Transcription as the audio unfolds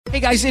Hey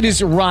guys, it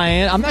is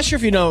Ryan. I'm not sure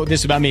if you know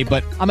this about me,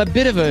 but I'm a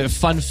bit of a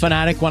fun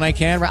fanatic when I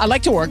can. I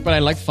like to work, but I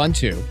like fun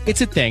too.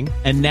 It's a thing.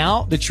 And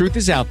now the truth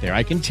is out there.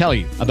 I can tell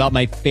you about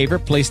my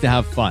favorite place to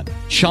have fun.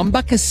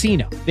 Chumba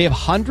Casino. They have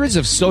hundreds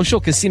of social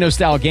casino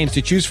style games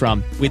to choose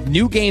from with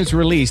new games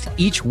released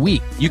each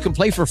week. You can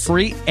play for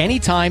free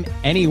anytime,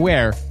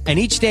 anywhere. And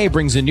each day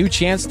brings a new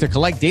chance to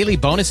collect daily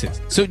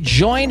bonuses. So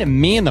join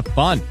me in the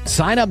fun.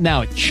 Sign up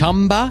now at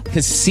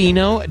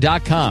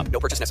ChumbaCasino.com. No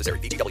purchase necessary.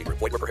 VGW.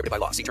 Void where prohibited by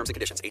law. See terms and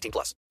conditions.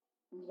 18+.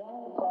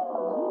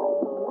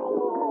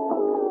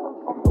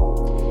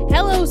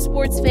 Hello,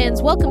 sports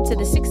fans. Welcome to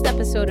the 6th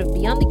episode of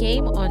Beyond the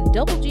Game on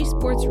Double G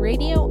Sports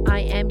Radio. I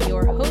am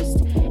your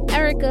host,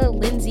 Erica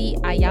Lindsay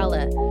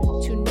Ayala.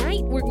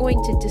 Tonight, we're going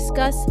to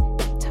discuss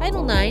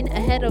Title IX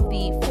ahead of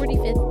the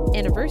 45th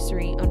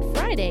anniversary on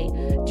Friday,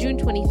 June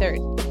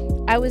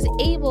 23rd. I was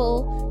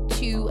able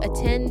to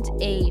attend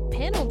a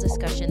panel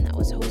discussion that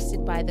was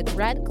hosted by the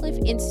Radcliffe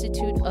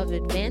Institute of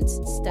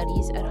Advanced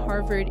Studies at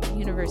Harvard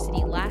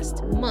University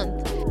last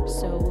month.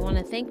 So we want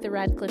to thank the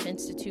Radcliffe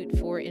Institute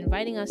for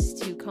inviting us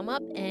to come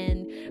up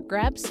and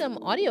grab some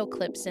audio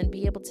clips and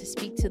be able to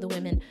speak to the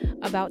women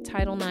about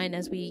Title IX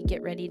as we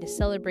get ready to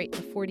celebrate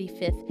the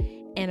 45th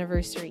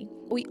anniversary.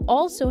 We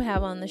also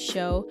have on the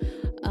show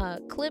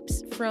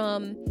clips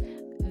from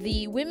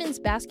the Women's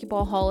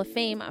Basketball Hall of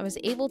Fame. I was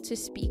able to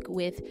speak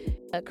with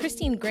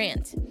Christine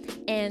Grant,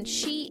 and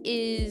she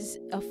is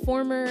a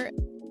former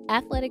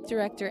athletic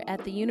director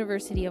at the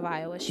University of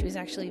Iowa. She was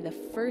actually the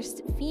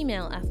first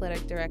female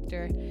athletic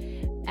director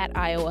at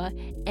Iowa,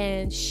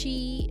 and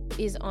she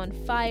is on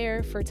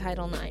fire for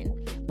Title IX.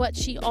 But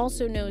she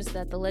also knows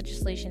that the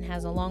legislation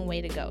has a long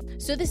way to go.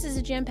 So this is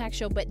a jam-packed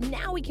show, but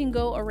now we can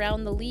go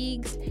around the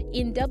leagues.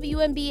 In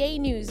WNBA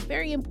news,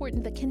 very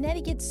important, the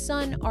Connecticut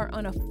Sun are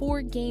on a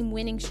 4-game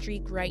winning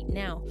streak right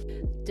now.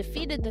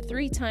 Defeated the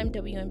 3-time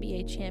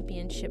WNBA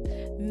championship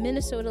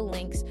Minnesota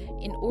Lynx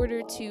in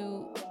order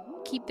to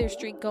keep their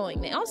streak going.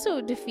 They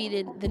also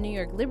defeated the New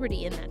York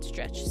Liberty in that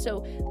stretch.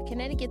 So the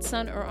Connecticut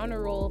Sun are on a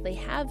roll. They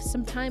have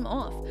some time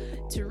off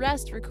to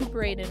rest,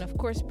 recuperate, and of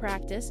course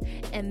practice.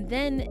 And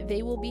then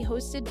they will be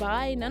hosted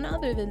by none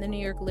other than the New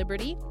York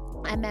Liberty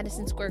at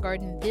Madison Square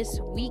Garden this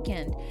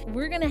weekend.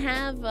 We're going to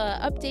have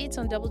updates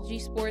on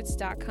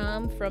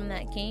double-gsports.com from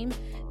that game.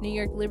 New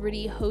York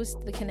Liberty hosts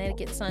the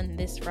Connecticut Sun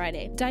this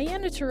Friday.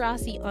 Diana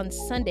Taurasi on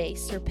Sunday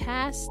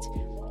surpassed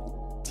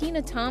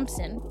Tina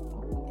Thompson.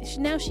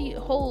 Now she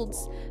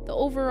holds the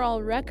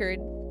overall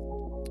record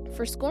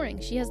for scoring.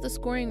 She has the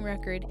scoring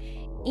record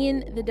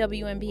in the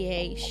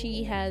WNBA.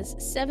 She has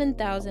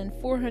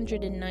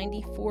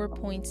 7,494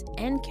 points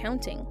and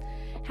counting.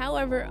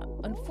 However,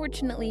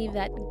 unfortunately,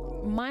 that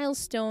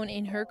milestone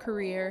in her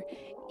career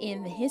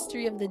in the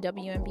history of the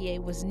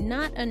WNBA was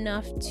not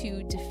enough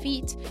to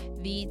defeat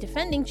the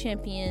defending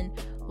champion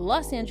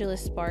Los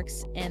Angeles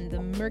Sparks, and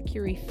the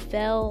Mercury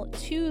fell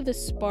to the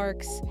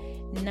Sparks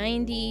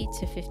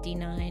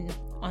 90-59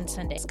 on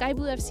Sunday. Sky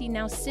Blue FC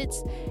now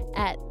sits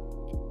at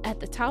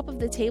the top of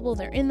the table.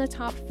 They're in the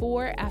top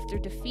 4 after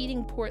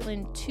defeating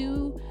Portland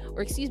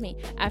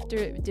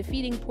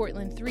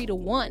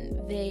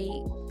 3-1. They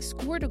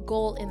scored a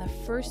goal in the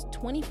first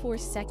 24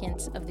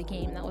 seconds of the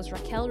game. That was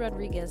Raquel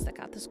Rodriguez that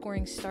got the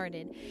scoring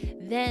started.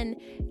 Then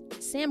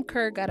Sam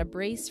Kerr got a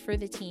brace for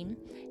the team,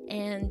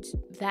 and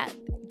that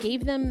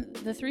gave them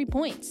the 3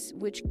 points,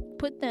 which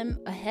put them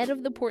ahead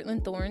of the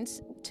Portland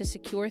Thorns to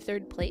secure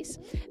 3rd place.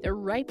 They're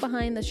right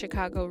behind the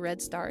Chicago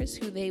Red Stars,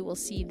 who they will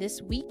see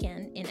this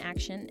weekend in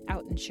action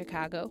out in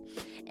Chicago.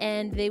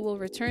 And they will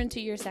return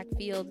to Yersak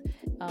Field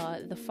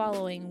the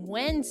following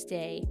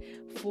Wednesday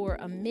for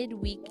a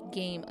midweek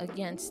game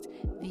against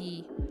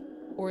the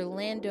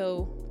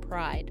Orlando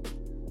Pride.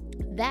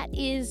 That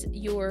is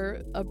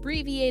your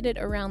abbreviated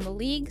around the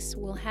leagues.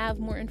 We'll have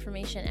more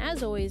information,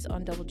 as always,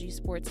 on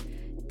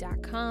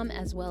double-gsports.com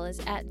as well as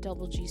at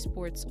Double G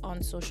Sports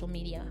on social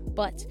media.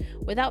 But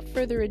without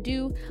further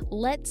ado,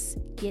 let's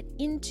get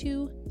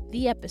into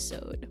the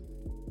episode.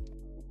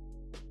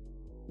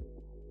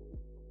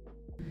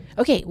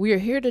 Okay, we are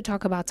here to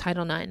talk about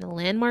Title IX, the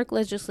landmark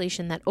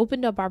legislation that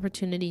opened up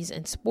opportunities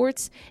in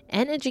sports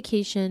and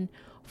education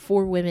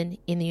for women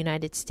in the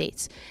United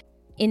States.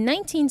 In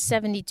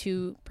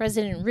 1972,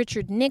 President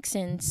Richard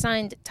Nixon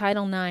signed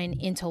Title IX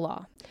into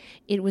law.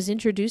 It was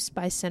introduced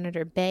by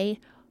Senator Bay,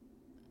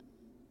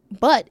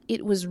 but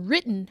it was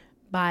written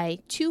by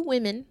 2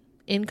 women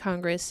in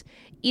Congress,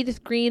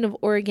 Edith Green of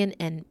Oregon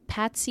and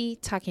Patsy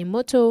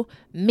Takemoto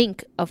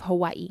Mink of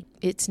Hawaii.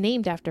 It's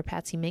named after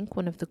Patsy Mink,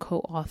 one of the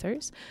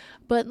co-authors.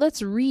 But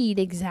let's read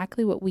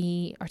exactly what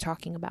we are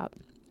talking about.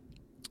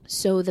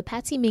 So the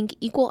Patsy Mink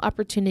Equal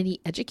Opportunity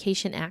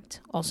Education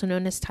Act, also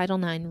known as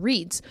Title IX,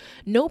 reads,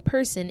 "No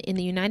person in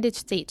the United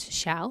States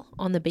shall,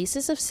 on the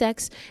basis of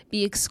sex,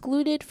 be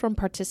excluded from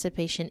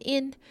participation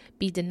in,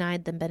 be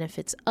denied the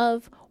benefits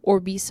of, or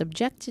be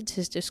subjected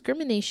to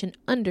discrimination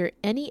under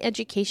any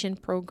education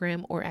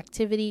program or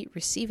activity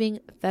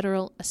receiving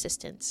federal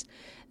assistance."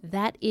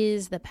 That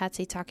is the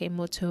Patsy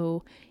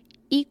Takemoto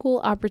Equal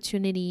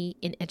Opportunity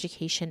in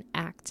Education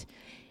Act.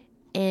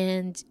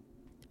 And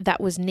that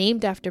was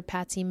named after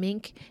Patsy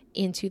Mink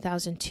in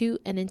 2002.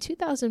 And in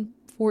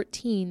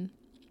 2014,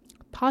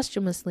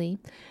 posthumously,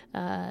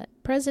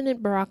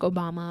 President Barack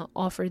Obama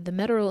offered the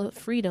Medal of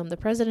Freedom, the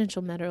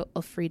Presidential Medal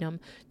of Freedom,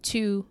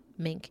 to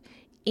Mink.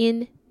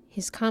 In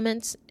his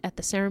comments at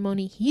the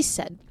ceremony, he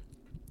said,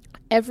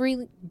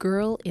 "Every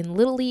girl in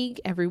Little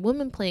League, every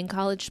woman playing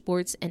college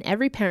sports, and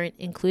every parent,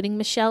 including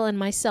Michelle and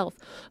myself,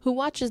 who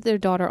watches their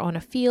daughter on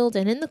a field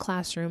and in the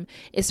classroom,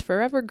 is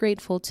forever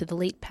grateful to the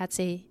late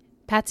Patsy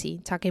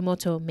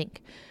Takemoto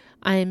Mink.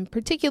 I'm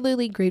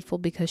particularly grateful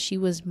because she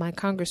was my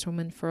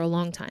congresswoman for a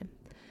long time."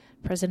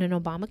 President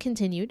Obama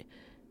continued,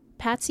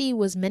 "Patsy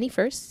was many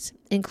firsts,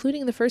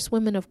 including the first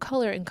woman of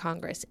color in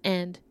Congress,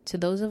 and to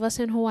those of us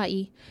in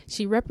Hawaii,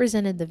 she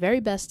represented the very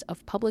best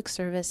of public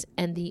service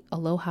and the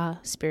aloha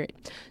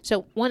spirit."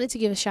 So wanted to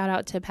give a shout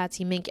out to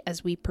Patsy Mink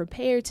as we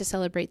prepare to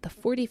celebrate the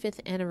 45th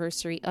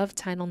anniversary of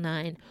Title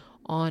IX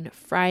on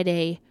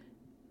Friday,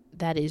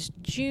 that is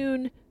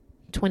June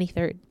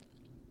 23rd.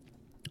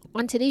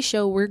 On today's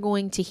show, we're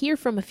going to hear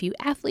from a few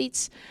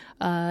athletes,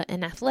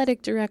 an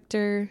athletic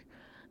director,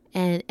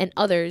 and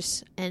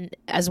others, and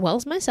as well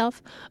as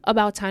myself,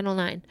 about Title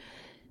IX.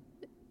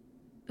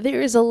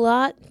 There is a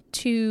lot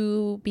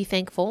to be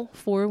thankful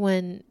for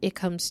when it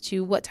comes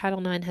to what Title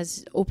IX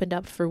has opened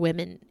up for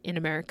women in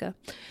America.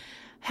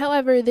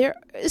 However, there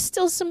is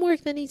still some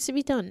work that needs to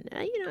be done.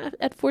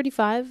 At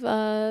 45,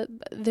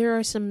 there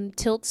are some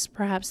tilts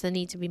perhaps that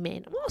need to be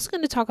made. I'm also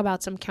going to talk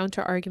about some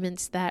counter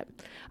arguments that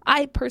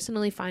I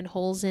personally find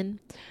holes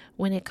in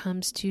when it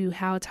comes to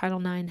how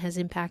Title IX has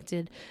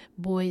impacted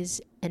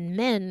boys and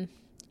men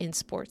in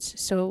sports.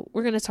 So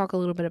we're going to talk a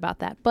little bit about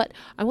that. But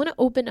I want to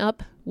open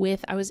up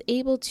with, I was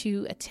able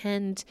to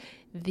attend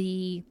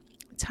the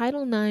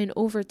Title IX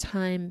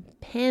Overtime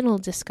panel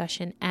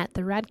discussion at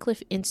the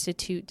Radcliffe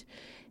Institute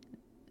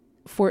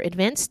for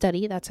Advanced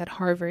Study, that's at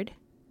Harvard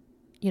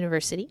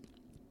University.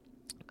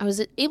 I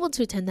was able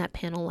to attend that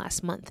panel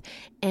last month,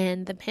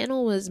 and the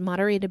panel was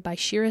moderated by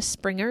Shira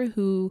Springer,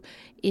 who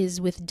is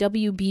with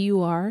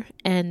WBUR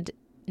and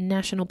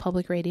National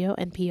Public Radio,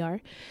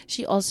 NPR.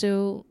 She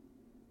also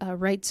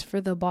writes for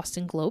the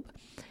Boston Globe.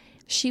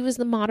 She was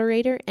the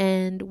moderator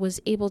and was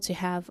able to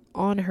have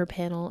on her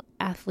panel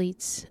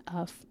athletes,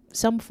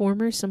 some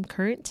former, some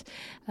current,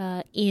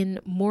 in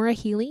Maura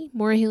Healey.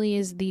 Maura Healey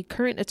is the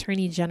current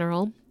Attorney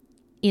General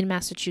in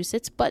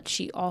Massachusetts, but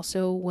she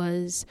also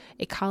was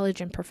a college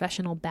and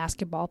professional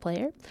basketball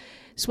player.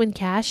 Swin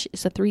Cash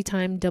is a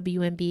 3-time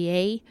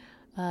WNBA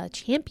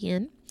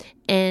champion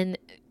and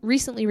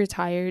recently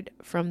retired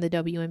from the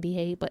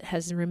WNBA, but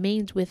has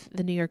remained with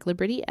the New York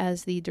Liberty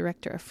as the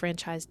Director of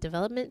Franchise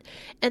Development.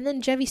 And then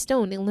Jevy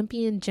Stone,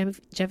 Olympian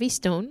Jevy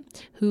Stone,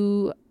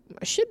 who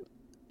should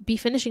be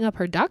finishing up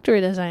her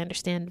doctorate, as I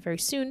understand, very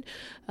soon,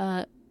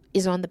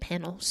 is on the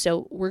panel.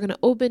 So we're going to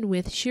open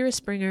with Shira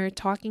Springer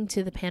talking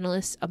to the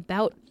panelists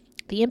about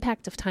the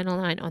impact of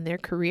Title IX on their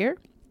career,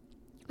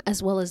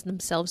 as well as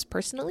themselves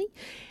personally.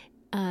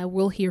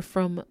 We'll hear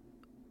from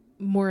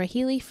Maura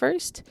Healey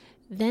first,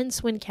 then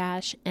Swin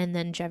Cash, and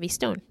then Jevy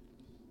Stone.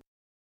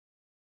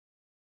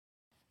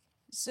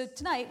 So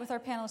tonight, with our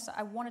panelists,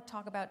 I want to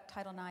talk about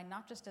Title IX,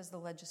 not just as the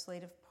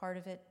legislative part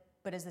of it,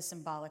 but as the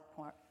symbolic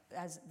part,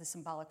 as the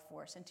symbolic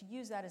force, and to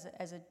use that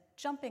as a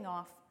jumping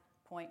off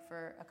point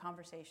for a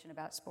conversation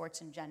about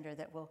sports and gender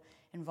that will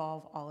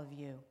involve all of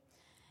you.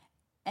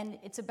 And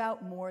it's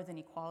about more than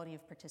equality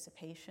of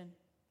participation.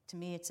 To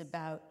me, it's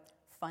about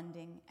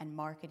funding and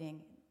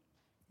marketing.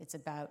 It's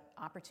about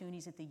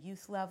opportunities at the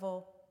youth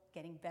level,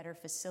 getting better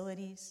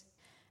facilities.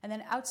 And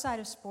then outside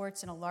of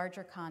sports, in a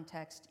larger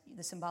context,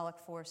 the symbolic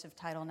force of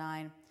Title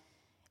IX,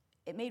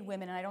 it made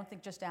women, and I don't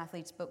think just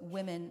athletes, but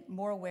women,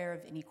 more aware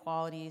of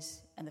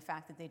inequalities and the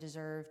fact that they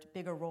deserved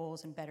bigger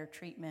roles and better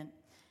treatment.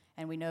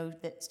 And we know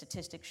that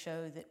statistics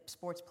show that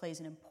sports plays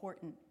an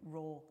important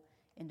role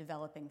in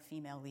developing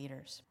female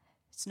leaders.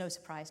 It's no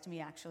surprise to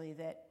me, actually,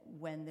 that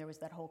when there was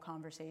that whole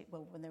conversation,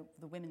 when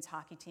the women's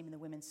hockey team and the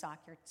women's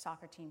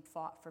soccer team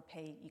fought for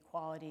pay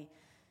equality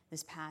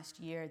this past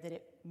year, that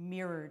it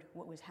mirrored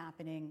what was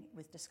happening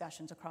with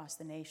discussions across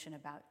the nation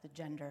about the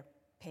gender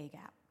pay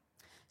gap.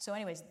 So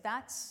anyways,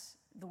 that's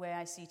the way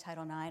I see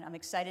Title IX. I'm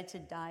excited to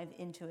dive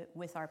into it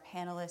with our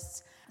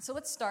panelists. So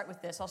let's start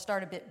with this. I'll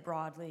start a bit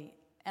broadly.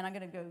 And I'm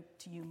going to go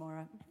to you,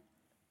 Maura.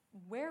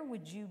 Where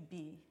would you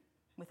be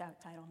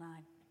without Title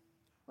IX?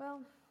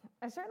 Well,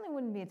 I certainly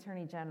wouldn't be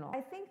Attorney General.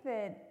 I think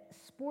that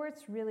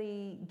sports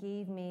really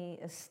gave me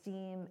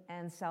esteem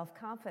and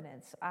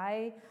self-confidence.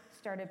 I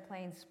started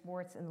playing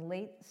sports in the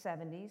late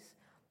 70s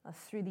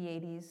through the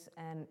 80s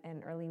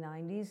and early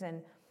 90s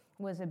and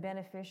was a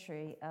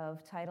beneficiary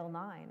of Title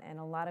IX. And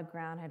a lot of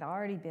ground had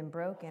already been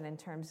broken in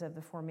terms of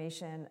the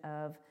formation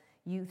of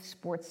youth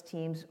sports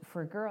teams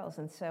for girls.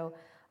 And so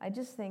I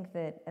just think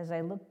that as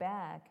I look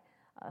back,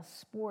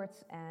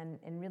 sports and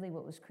really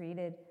what was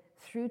created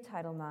through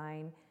Title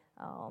IX,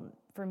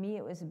 for me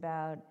it was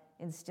about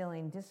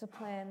instilling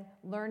discipline,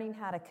 learning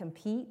how to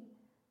compete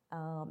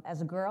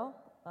as a girl.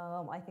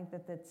 I think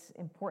that that's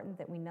important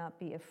that we not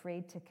be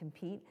afraid to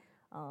compete.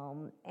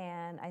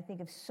 And I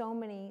think of so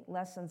many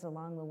lessons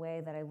along the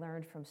way that I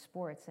learned from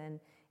sports. And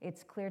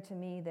it's clear to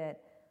me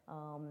that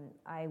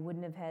I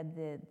wouldn't have had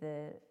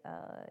the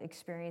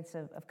experience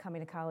of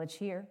coming to college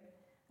here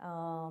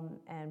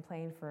and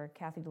playing for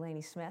Kathy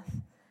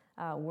Delaney-Smith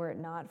were it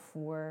not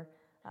for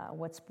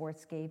what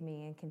sports gave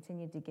me and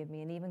continued to give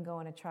me. And even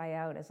going to try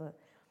out as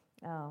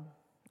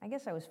I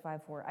guess I was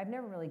 5'4". I've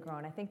never really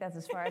grown. I think that's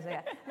as far as I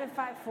got. I've been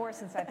 5'4"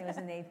 since I think I was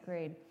in 8th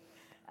grade.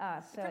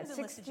 So at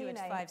 16,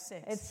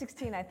 at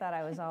 16, I thought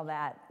I was all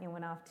that.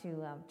 Went off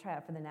to try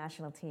out for the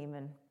national team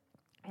and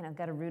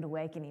got a rude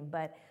awakening.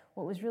 But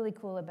what was really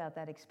cool about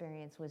that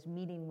experience was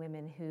meeting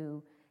women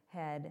who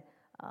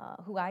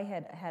I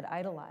had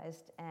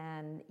idolized,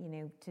 and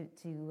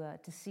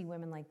to see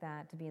women like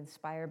that, to be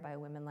inspired by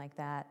women like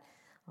that,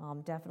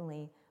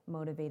 definitely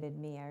motivated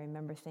me. I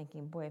remember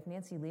thinking, boy, if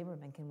Nancy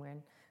Lieberman can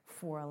win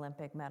 4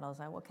 Olympic medals,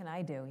 what can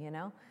I do?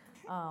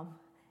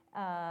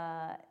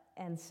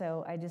 And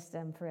so I just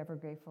am forever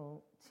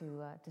grateful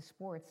to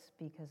sports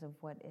because of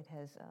what it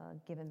has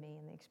given me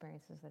and the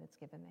experiences that it's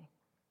given me.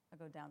 I'll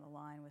go down the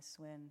line with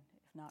Swin,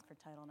 if not for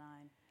Title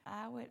IX.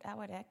 I would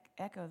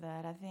echo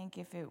that. I think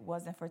if it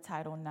wasn't for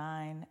Title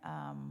IX,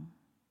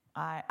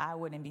 I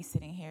wouldn't be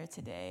sitting here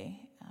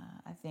today.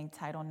 I think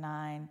Title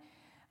IX,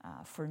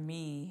 for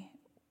me,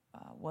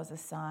 was a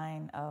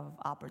sign of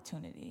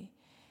opportunity.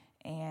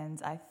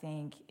 And I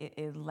think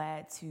it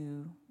led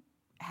to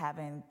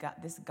having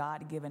got this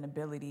God-given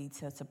ability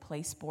to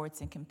play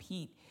sports and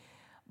compete.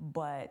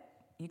 But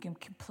you can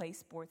play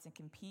sports and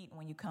compete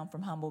when you come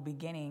from humble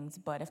beginnings,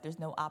 but if there's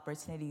no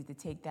opportunity to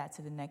take that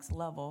to the next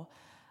level,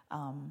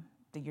 then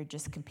you're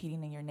just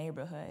competing in your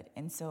neighborhood.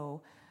 And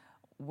so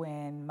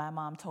when my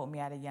mom told me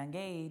at a young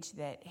age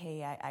that,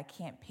 hey, I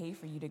can't pay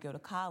for you to go to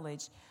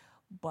college,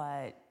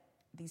 but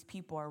these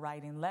people are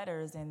writing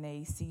letters and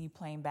they see you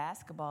playing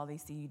basketball, they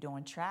see you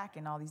doing track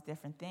and all these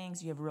different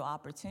things, you have real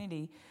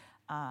opportunity.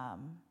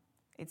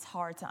 It's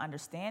hard to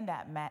understand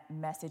that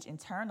message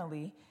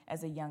internally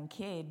as a young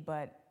kid,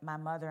 but my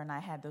mother and I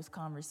had those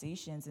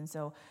conversations. And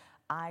so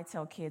I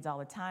tell kids all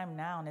the time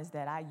now is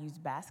that I use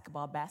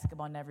basketball.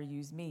 Basketball never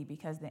used me,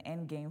 because the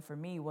end game for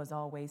me was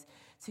always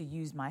to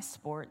use my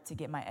sport to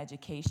get my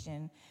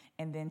education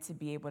and then to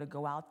be able to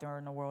go out there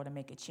in the world and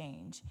make a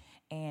change.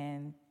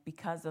 And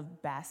because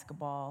of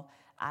basketball,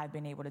 I've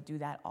been able to do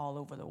that all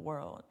over the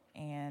world.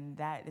 And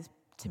that is,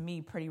 to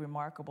me, pretty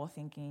remarkable,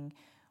 thinking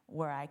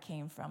where I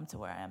came from to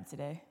where I am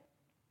today.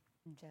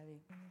 Javi.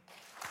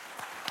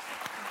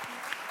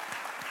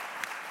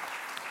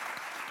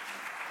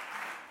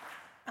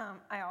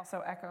 I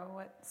also echo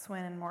what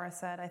Swin and Maura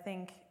said. I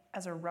think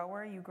as a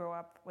rower, you grow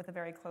up with a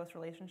very close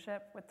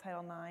relationship with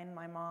Title IX.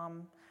 My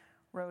mom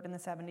rowed in the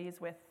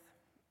 70s with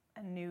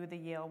and knew the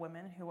Yale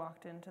women who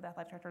walked into the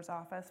athletic director's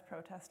office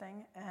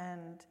protesting,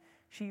 and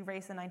she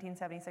raced the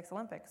 1976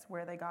 Olympics,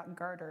 where they got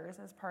garters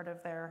as part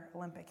of their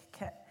Olympic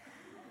kit.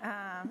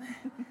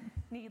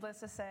 Needless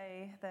to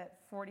say that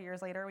 40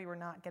 years later, we were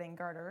not getting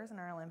garters in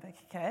our Olympic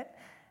kit.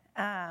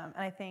 And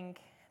I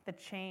think the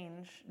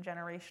change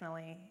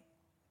generationally,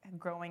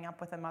 growing up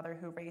with a mother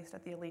who raced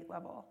at the elite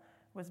level,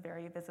 was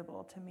very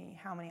visible to me,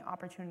 how many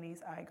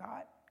opportunities I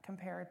got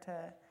compared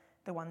to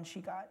the ones she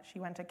got. She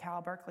went to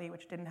Cal Berkeley,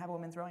 which didn't have a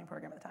women's rowing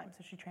program at the time,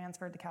 so she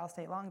transferred to Cal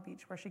State Long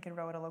Beach, where she could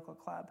row at a local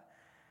club.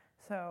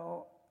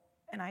 So,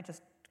 and I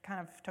just kind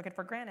of took it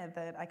for granted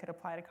that I could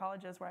apply to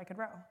colleges where I could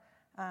row.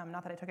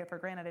 Not that I took it for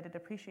granted, I did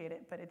appreciate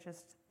it, but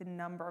the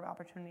number of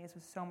opportunities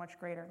was so much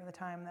greater by the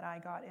time that I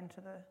got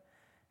into the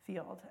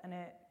field, and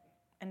it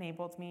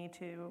enabled me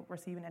to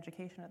receive an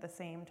education at the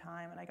same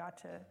time, and I got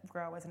to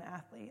grow as an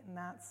athlete, and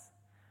that's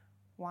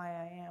why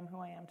I am who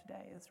I am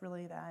today, is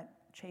really that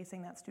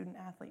chasing that student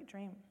athlete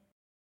dream.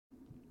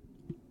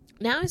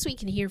 Now, as we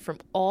can hear from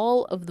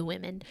all of the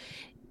women,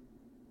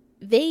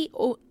 they,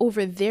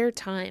 over their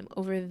time,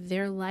 over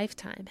their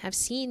lifetime, have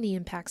seen the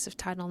impacts of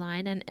Title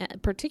IX,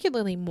 and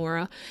particularly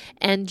Maura.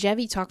 And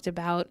Jevi talked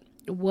about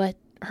what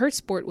her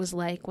sport was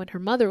like when her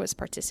mother was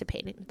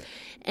participating.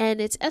 And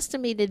it's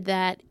estimated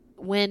that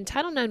when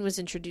Title IX was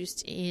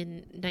introduced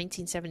in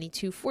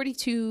 1972,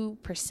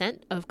 42%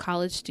 of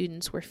college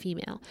students were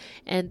female,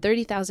 and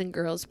 30,000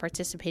 girls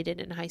participated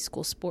in high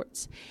school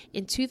sports.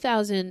 In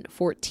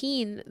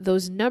 2014,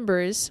 those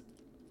numbers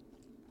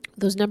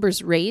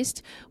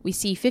raised. We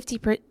see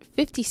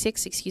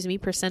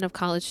 56% of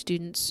college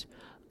students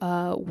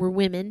were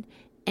women,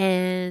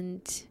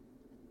 and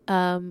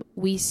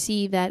we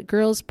see that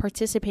girls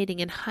participating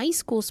in high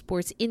school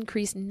sports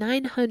increased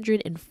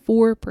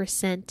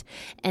 904%,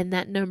 and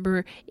that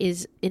number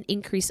is an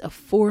increase of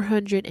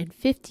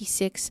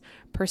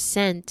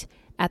 456%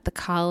 at the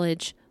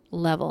college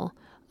level.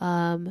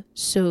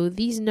 So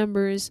these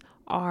numbers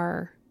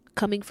are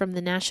coming from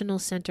the National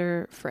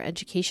Center for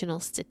Educational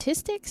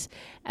Statistics,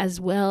 as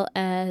well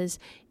as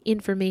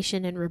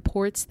information and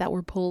reports that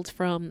were pulled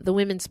from the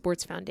Women's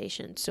Sports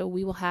Foundation. So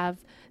we will have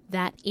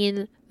that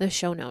in the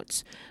show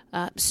notes.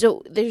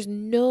 So there's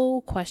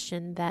no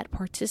question that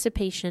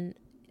participation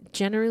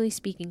generally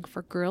speaking,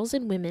 for girls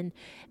and women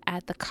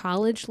at the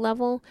college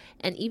level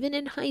and even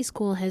in high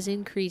school has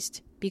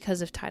increased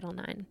because of Title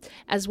IX,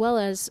 as well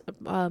as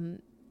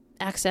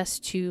access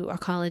to a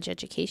college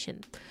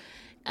education.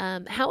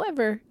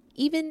 However,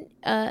 even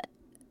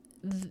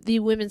the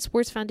Women's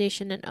Sports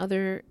Foundation and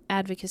other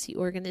advocacy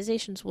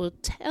organizations will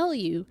tell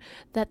you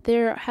that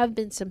there have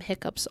been some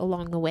hiccups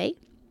along the way.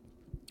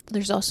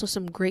 There's also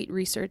some great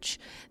research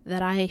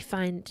that I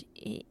find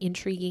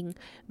intriguing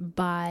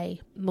by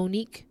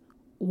Monique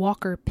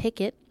Walker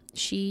Pickett.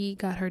 She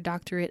got her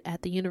doctorate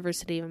at the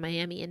University of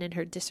Miami, and in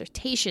her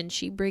dissertation,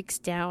 she breaks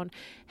down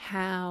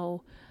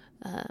how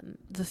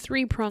the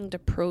three-pronged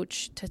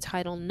approach to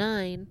Title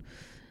IX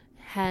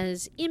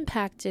has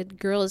impacted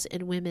girls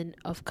and women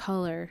of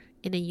color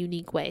in a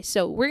unique way.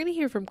 So we're going to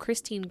hear from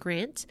Christine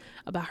Grant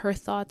about her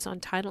thoughts on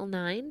Title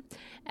IX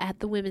at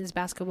the Women's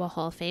Basketball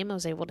Hall of Fame. I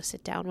was able to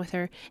sit down with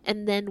her.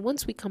 And then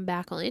once we come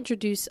back, I'll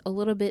introduce a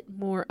little bit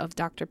more of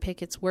Dr.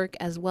 Pickett's work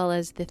as well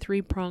as the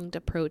three-pronged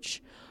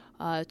approach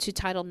to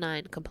Title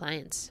IX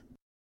compliance.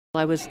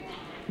 I was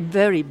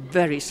very,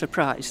 very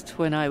surprised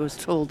when I was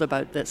told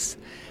about this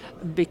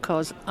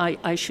because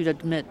I should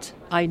admit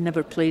I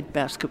never played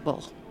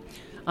basketball.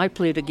 I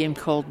played a game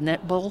called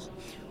netball,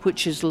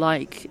 which is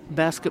like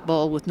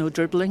basketball with no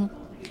dribbling.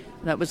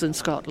 That was in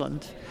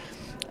Scotland.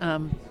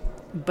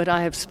 But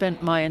I have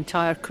spent my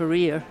entire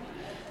career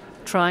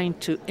trying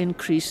to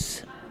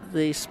increase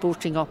the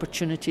sporting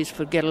opportunities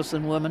for girls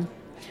and women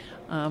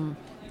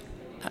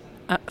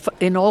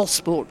in all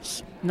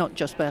sports, not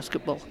just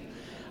basketball.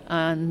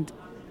 And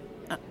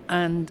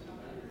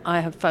I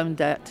have found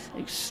that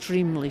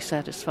extremely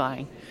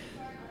satisfying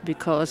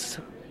because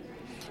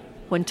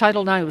when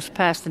Title IX was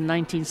passed in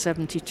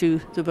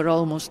 1972, there were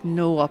almost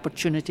no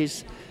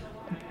opportunities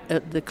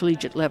at the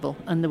collegiate level,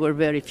 and there were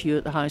very few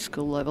at the high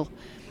school level.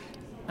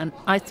 And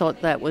I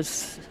thought that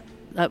was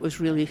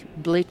really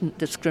blatant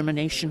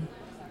discrimination.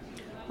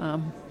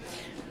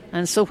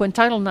 And so when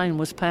Title IX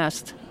was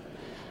passed,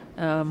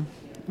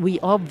 we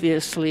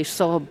obviously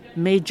saw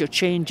major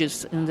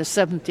changes in the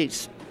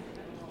 70s,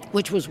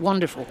 which was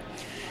wonderful.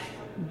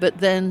 But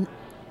then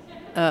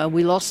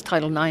we lost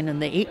Title IX in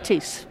the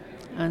 80s.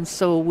 And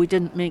so we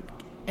didn't make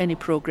any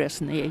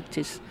progress in the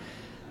 80s.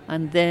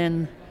 And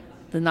then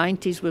the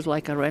 90s was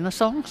like a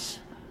renaissance,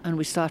 and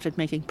we started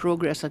making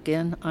progress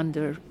again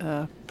under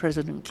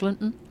President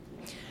Clinton.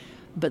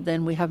 But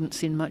then we haven't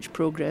seen much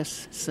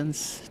progress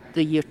since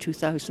the year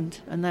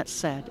 2000, and that's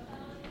sad,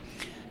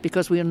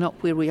 because we are not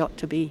where we ought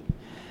to be.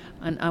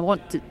 And I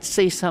want to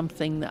say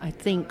something that I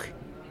think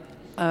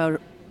our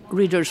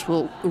readers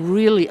will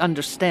really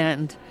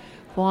understand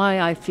why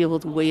I feel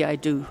the way I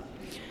do.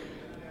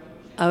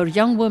 Our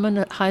young women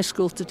at high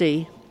school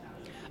today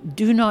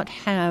do not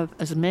have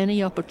as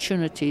many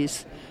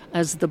opportunities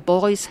as the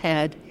boys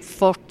had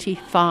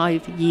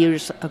 45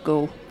 years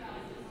ago.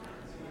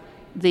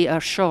 They are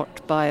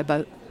short by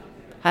about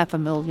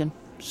 500,000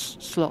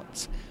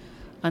 slots,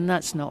 and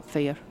that's not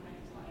fair.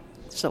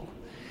 So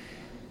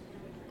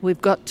we've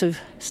got to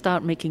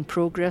start making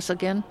progress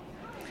again,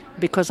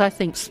 because I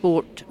think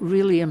sport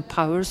really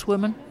empowers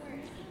women.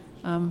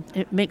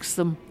 It makes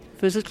them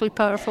physically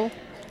powerful,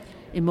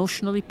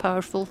 emotionally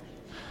powerful,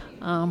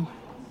 and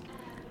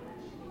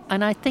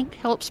I think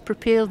helps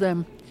prepare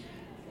them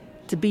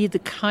to be the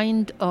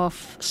kind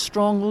of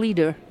strong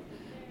leader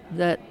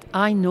that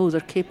I know they're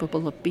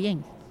capable of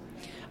being.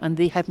 And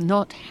they have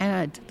not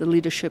had the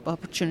leadership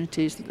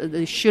opportunities that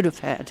they should have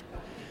had.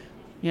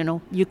 You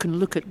know, you can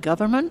look at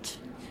government,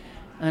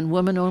 and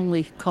women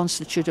only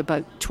constitute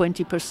about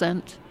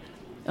 20%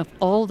 of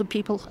all the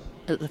people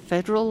at the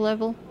federal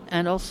level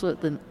and also at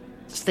the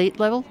state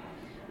level.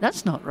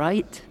 That's not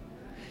right.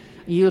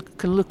 You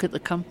can look at the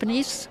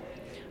companies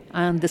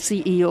and the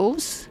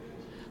CEOs.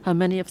 How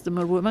many of them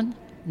are women?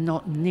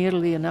 Not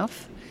nearly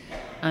enough.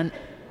 And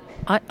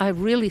I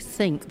really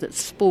think that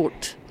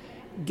sport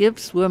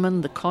gives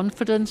women the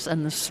confidence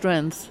and the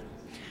strength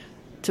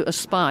to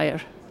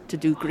aspire to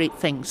do great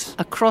things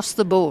across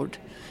the board.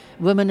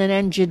 Women in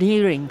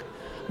engineering,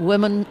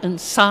 women in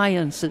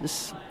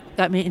sciences.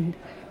 I mean,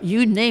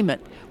 you name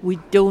it. We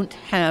don't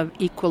have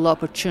equal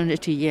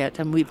opportunity yet,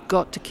 and we've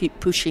got to keep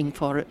pushing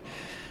for it.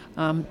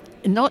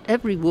 Not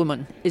every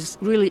woman is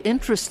really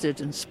interested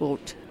in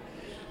sport,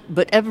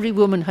 but every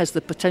woman has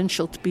the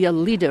potential to be a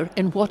leader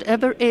in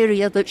whatever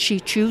area that she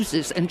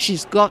chooses, and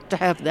she's got to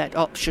have that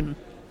option.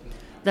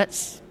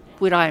 That's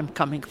where I am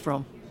coming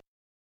from.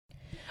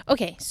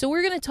 Okay, so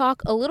we're going to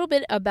talk a little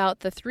bit about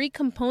the three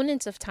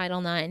components of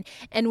Title IX,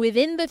 and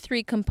within the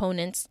three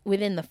components,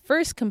 within the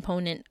first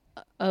component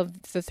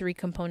of the three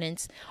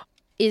components,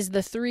 is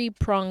the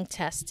three-prong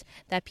test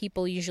that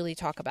people usually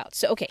talk about.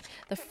 So, okay,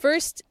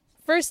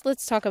 First,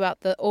 let's talk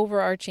about the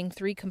overarching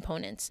three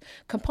components.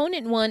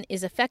 Component one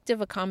is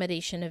effective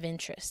accommodation of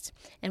interest,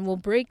 and we'll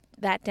break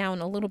that down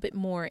a little bit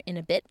more in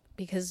a bit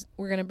because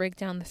we're going to break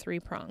down the three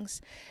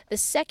prongs. The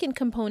second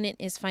component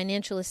is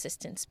financial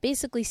assistance,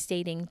 basically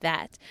stating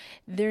that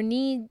there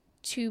need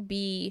to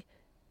be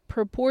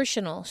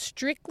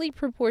strictly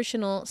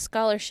proportional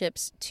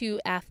scholarships to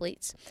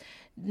athletes.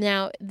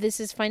 Now, this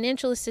is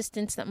financial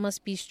assistance that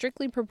must be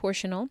strictly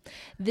proportional.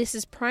 This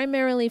is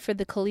primarily for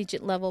the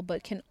collegiate level,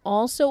 but can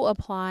also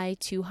apply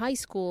to high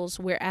schools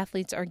where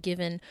athletes are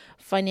given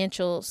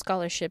financial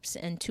scholarships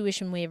and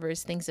tuition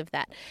waivers, things of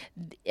that.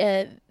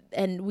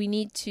 And we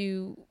need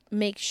to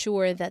make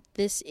sure that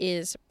this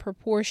is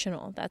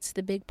proportional. That's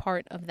the big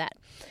part of that.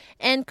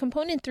 And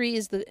component 3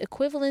 is the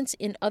equivalence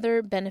in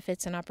other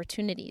benefits and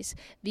opportunities.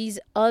 These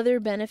other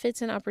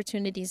benefits and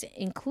opportunities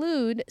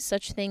include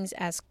such things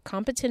as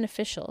competent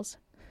officials.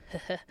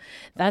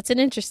 That's an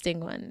interesting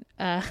one.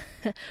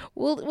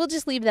 We'll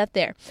just leave that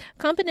there.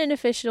 Competent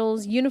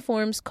officials,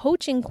 uniforms,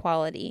 coaching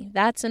quality.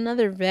 That's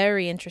another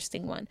very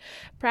interesting one.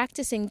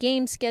 Practice and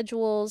game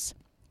schedules,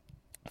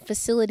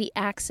 facility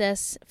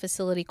access,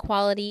 facility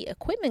quality,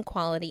 equipment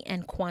quality,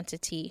 and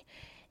quantity,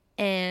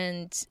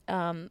 and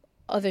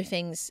other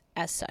things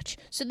as such.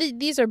 So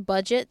these are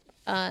budget,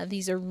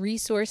 these are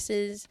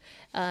resources,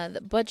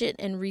 the budget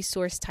and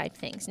resource type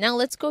things. Now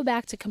let's go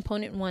back to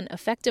component 1,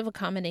 effective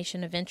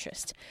accommodation of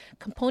interest.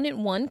 Component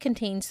 1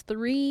 contains the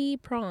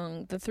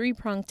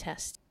three-prong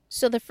test.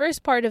 So the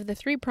first part of the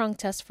three-prong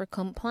test for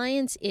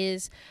compliance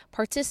is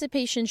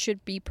participation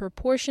should be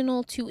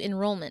proportional to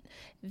enrollment.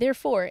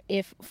 Therefore,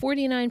 if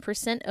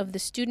 49% of the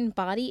student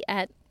body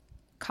at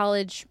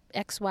college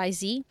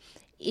XYZ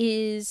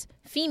is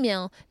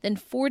female, then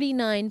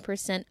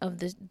 49% of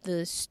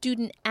the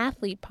student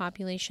athlete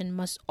population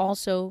must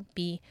also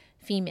be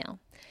female.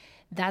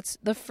 That's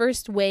the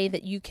first way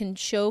that you can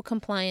show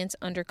compliance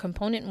under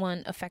component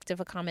 1, effective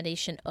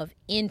accommodation of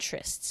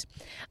interests.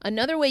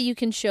 Another way you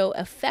can show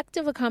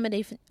effective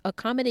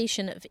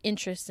accommodation of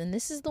interests, and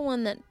this is the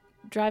one that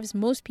drives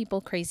most people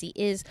crazy,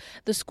 is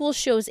the school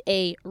shows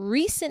a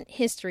recent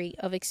history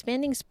of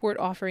expanding sport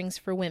offerings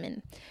for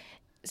women.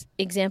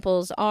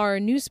 Examples are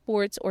new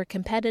sports or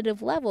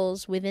competitive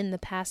levels within the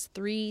past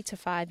 3 to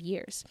 5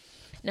 years.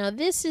 Now,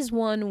 this is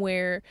one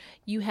where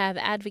you have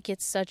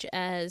advocates such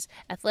as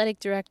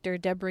Athletic Director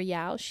Deborah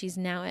Yao. She's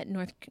now at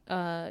North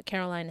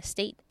Carolina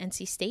State,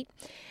 NC State.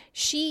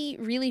 She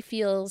really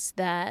feels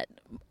that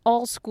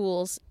all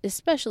schools,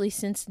 especially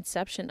since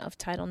inception of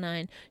Title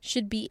IX,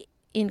 should be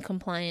in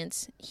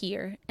compliance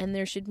here, and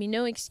there should be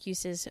no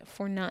excuses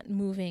for not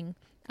moving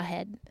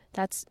ahead.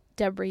 That's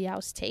Deborah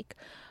Yao's take.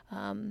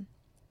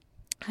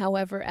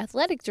 However,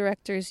 athletic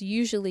directors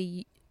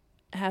usually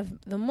have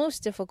the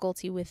most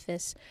difficulty with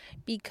this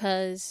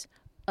because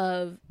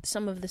of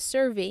some of the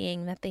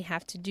surveying that they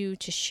have to do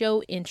to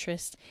show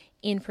interest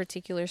in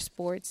particular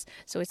sports.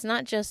 So it's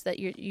not just that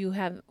you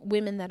have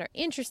women that are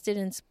interested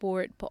in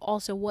sport, but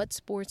also what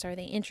sports are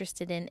they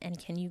interested in, and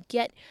can you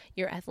get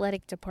your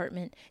athletic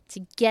department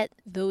to get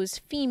those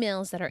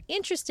females that are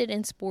interested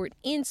in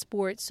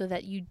sport so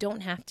that you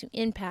don't have to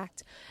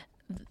impact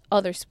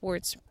other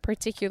sports,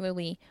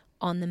 particularly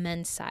on the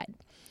men's side.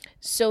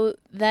 So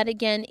that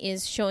again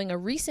is showing a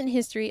recent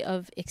history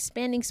of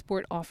expanding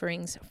sport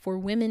offerings for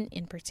women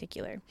in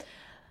particular.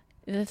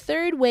 The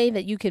third way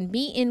that you can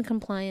be in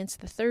compliance,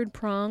 the third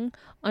prong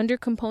under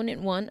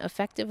component 1,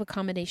 effective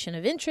accommodation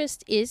of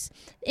interest, is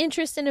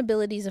interest and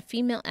abilities of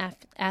female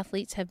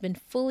athletes have been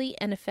fully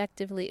and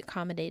effectively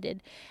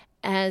accommodated,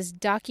 as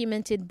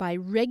documented by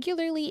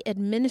regularly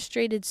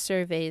administered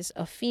surveys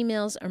of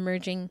females'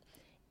 emerging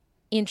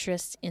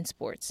interests in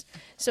sports.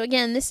 So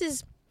again,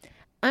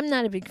 I'm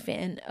not a big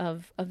fan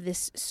of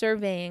this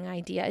surveying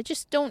idea. I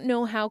just don't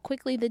know how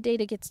quickly the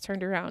data gets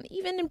turned around.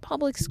 Even in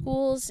public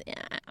schools,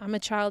 I'm a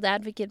child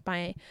advocate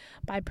by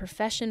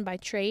profession, by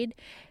trade.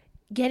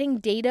 Getting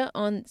data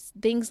on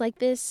things like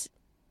this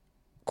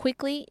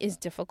quickly is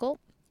difficult.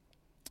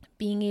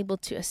 Being able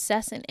to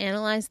assess and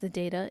analyze the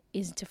data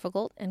is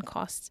difficult and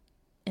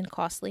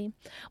costly.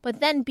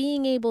 But then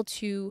being able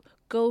to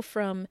go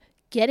from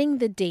getting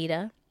the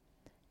data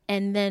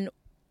and then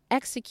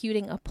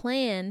executing a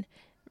plan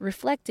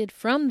reflected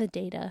from the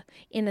data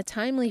in a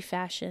timely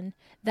fashion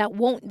that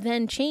won't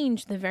then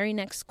change the very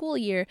next school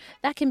year,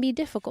 that can be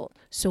difficult.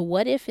 So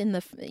what if in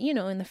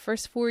the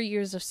first 4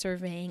 years of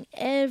surveying,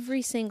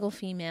 every single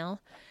female,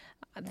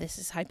 this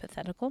is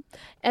hypothetical,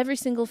 every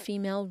single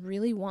female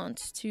really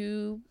wants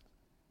to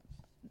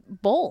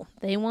bowl.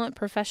 They want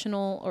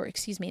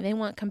they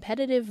want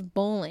competitive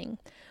bowling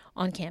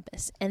on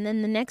campus. And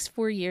then the next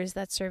 4 years,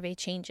 that survey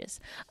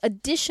changes.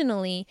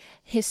 Additionally,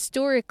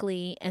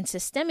 historically and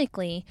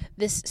systemically,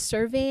 this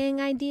surveying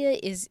idea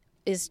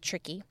is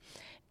tricky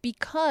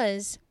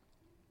because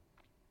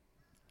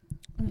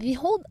the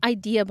whole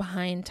idea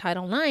behind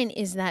Title IX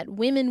is that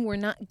women were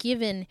not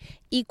given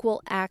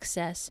equal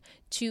access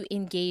to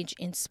engage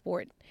in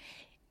sport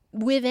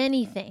with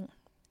anything.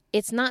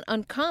 It's not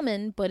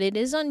uncommon, but it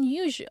is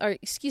unusual,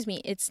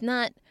 it's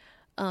not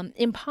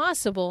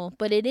impossible,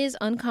 but it is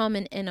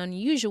uncommon and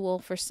unusual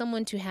for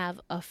someone to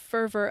have a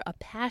fervor, a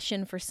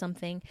passion for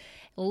something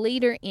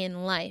later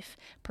in life,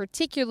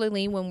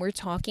 particularly when we're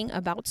talking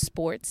about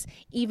sports,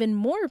 even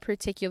more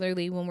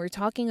particularly when we're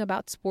talking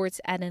about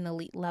sports at an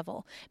elite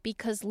level.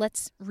 Because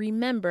let's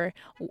remember,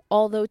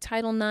 although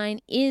Title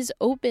IX is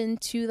open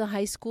to the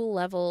high school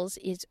levels,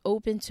 it's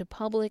open to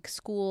public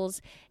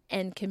schools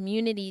and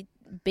community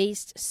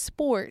component-based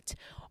sport,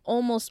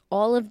 almost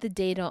all of the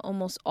data,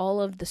 almost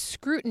all of the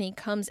scrutiny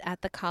comes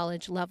at the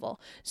college level.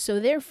 So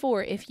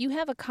therefore, if you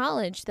have a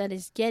college that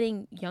is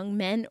getting young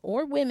men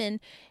or women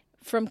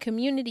from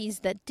communities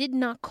that did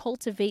not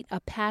cultivate a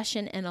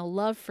passion and a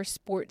love for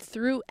sport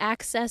through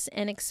access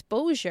and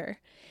exposure,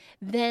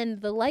 then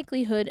the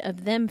likelihood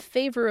of them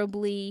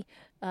favorably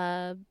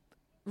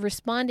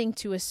responding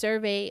to a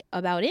survey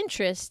about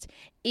interest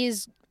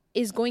is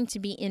going to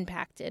be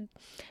impacted.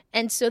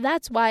 And so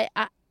that's why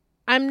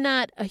I'm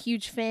not a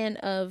huge fan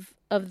of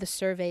the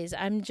surveys.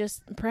 I'm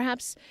just,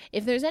 perhaps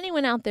if there's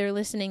anyone out there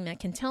listening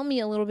that can tell me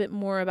a little bit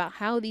more about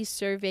how these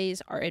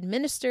surveys are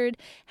administered,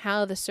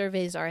 how the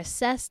surveys are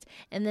assessed,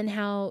 and then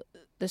how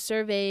the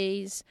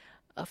surveys,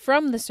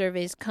 from the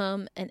surveys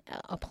come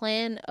a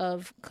plan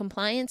of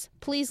compliance,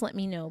 please let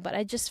me know. But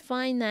I just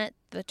find that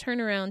the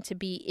turnaround to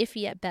be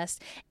iffy at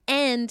best.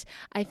 And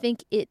I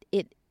think it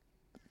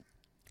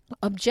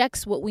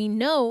objects what we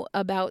know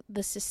about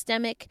the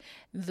systemic,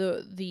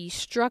 the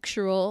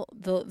structural,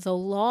 the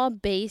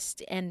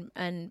law-based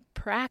and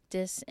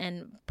practice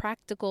and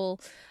practical,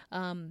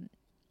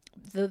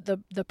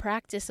 the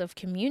practice of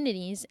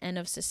communities and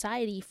of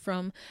society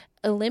from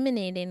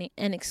eliminating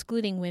and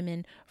excluding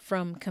women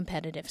from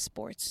competitive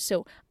sports.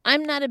 So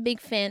I'm not a big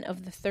fan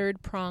of the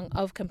third prong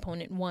of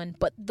component 1,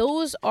 but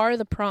those are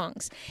the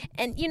prongs.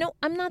 And,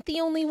 I'm not the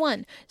only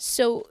one.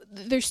 So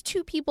there's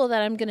 2 people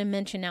that I'm going to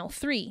mention now,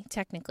 3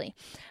 technically.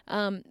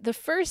 The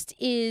first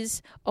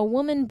is a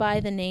woman by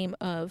the name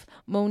of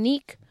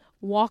Monique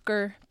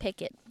Walker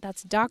Pickett.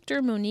 That's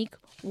Dr. Monique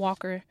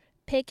Walker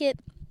Pickett.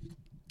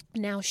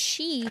 Now,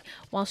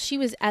 while she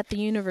was at the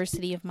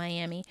University of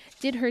Miami,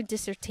 did her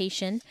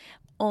dissertation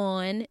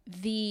on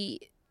the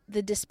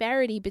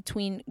disparity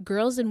between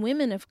girls and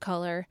women of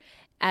color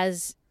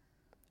as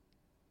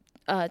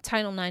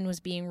Title IX was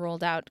being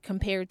rolled out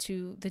compared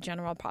to the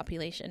general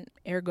population,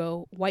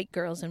 ergo white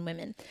girls and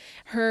women.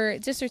 Her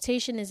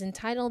dissertation is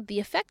entitled "The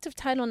Effect of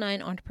Title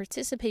IX on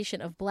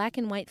Participation of Black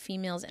and White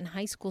Females in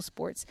High School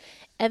Sports,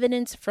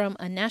 Evidence from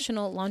a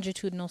National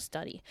Longitudinal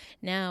Study."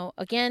 Now,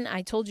 again,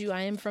 I told you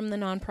I am from the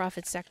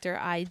nonprofit sector.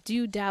 I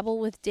do dabble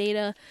with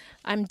data.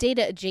 I'm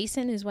data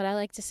adjacent is what I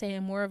like to say.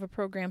 I'm more of a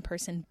program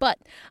person. But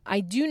I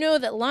do know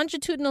that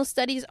longitudinal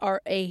studies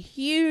are a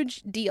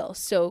huge deal.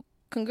 So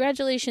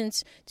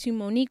congratulations to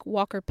Monique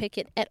Walker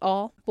Pickett et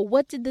al. But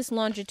what did this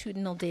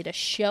longitudinal data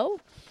show?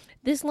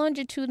 This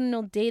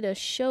longitudinal data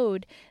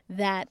showed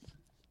that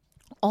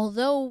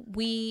although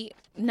we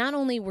not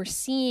only were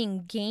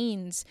seeing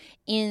gains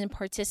in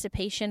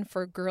participation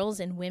for girls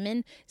and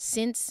women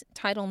since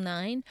Title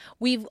IX,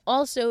 we've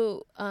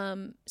also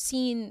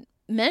seen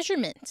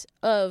measurement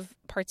of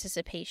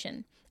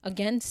participation.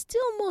 Again,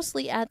 still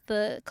mostly at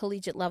the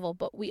collegiate level,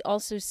 but we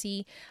also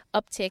see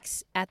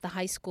upticks at the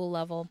high school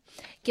level.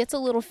 Gets a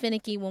little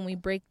finicky when we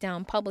break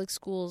down public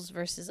schools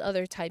versus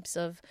other types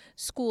of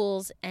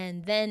schools,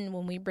 and then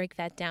when we break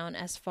that down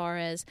as far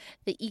as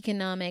the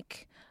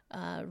economic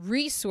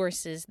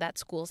resources that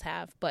schools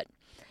have. But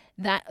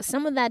that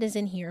some of that is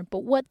in here.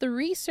 But what the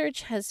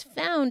research has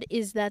found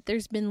is that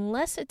there's been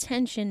less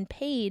attention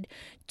paid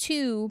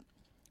to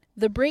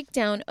the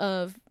breakdown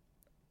of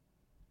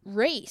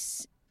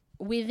race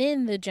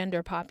within the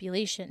gender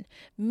population,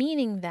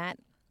 meaning that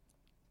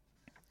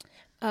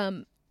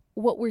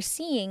what we're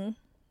seeing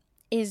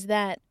is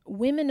that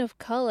women of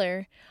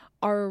color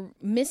are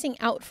missing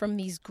out from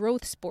these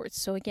growth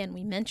sports. So again,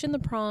 we mentioned the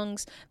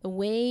prongs. The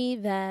way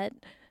that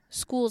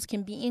schools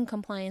can be in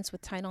compliance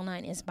with Title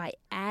IX is by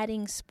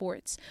adding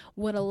sports.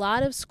 What a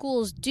lot of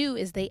schools do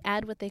is they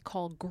add what they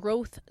call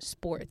growth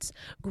sports.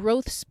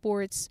 Growth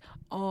sports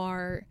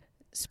are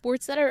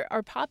sports that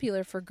are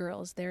popular for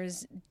girls.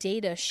 There's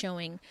data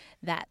showing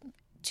that.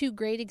 2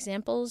 great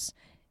examples,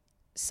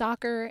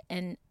 soccer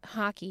and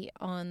hockey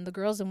on the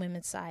girls and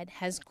women's side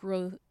has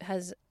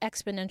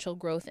exponential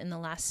growth in the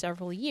last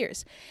several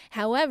years.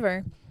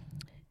 However,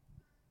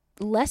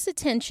 less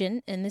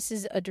attention, and this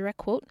is a direct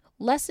quote,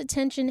 less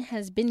attention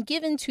has been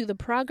given to the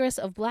progress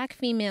of Black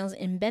females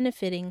in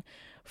benefiting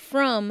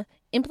from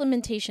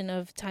implementation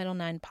of Title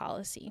IX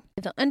policy.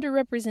 The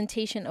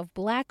underrepresentation of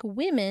Black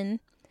women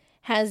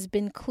has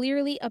been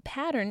clearly a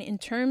pattern in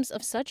terms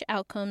of such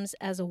outcomes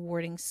as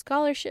awarding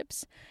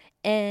scholarships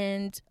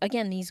and,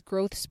 again, these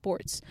growth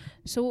sports.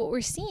 So what we're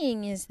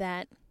seeing is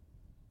that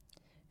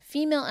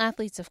female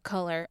athletes of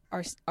color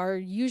are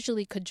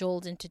usually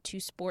cajoled into 2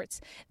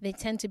 sports. They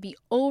tend to be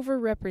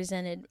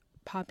overrepresented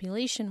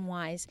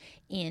population-wise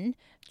in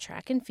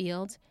track and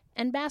field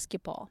and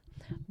basketball,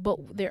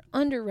 but they're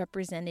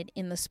underrepresented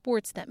in the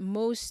sports that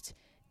most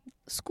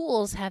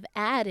schools have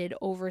added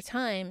over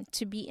time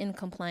to be in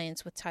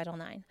compliance with Title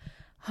IX.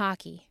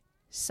 Hockey,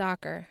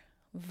 soccer,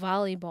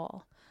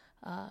 volleyball,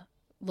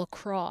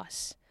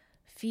 lacrosse,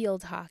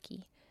 field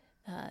hockey.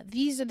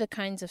 These are the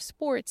kinds of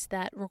sports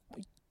that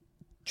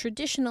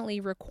traditionally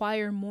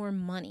require more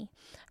money,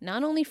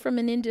 not only from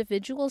an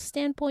individual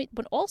standpoint,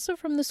 but also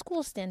from the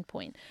school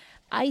standpoint.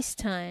 ice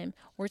time,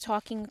 we're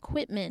talking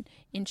equipment,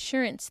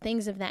 insurance,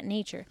 things of that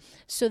nature.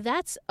 So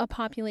that's a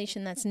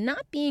population that's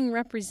not being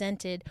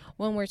represented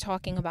when we're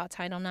talking about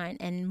Title IX.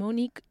 And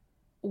Monique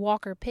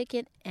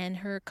Walker-Pickett and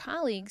her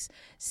colleagues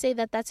say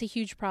that that's a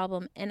huge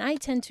problem, and I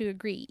tend to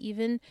agree.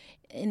 Even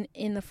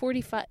in the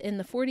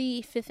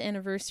 45th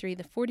anniversary,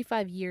 the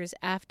 45 years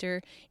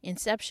after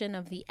inception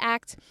of the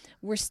act,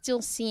 we're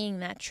still seeing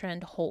that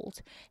trend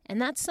hold,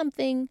 and that's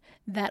something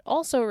that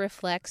also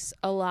reflects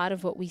a lot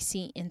of what we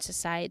see in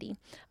society.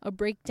 A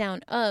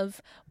breakdown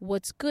of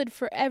what's good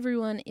for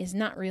everyone is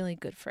not really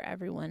good for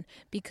everyone,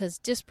 because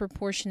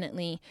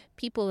disproportionately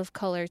people of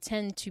color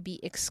tend to be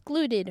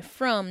excluded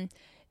from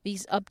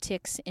these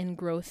upticks in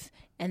growth,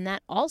 and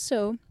that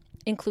also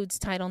includes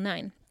Title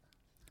IX.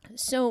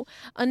 So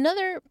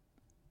another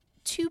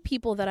two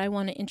people that I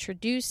want to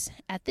introduce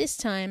at this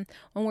time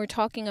when we're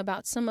talking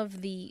about some of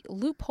the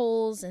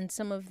loopholes and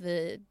some of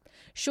the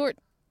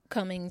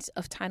shortcomings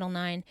of Title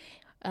IX,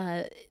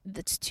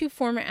 that's two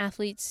former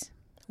athletes.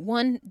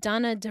 One,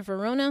 Donna de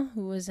Varona,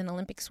 who was an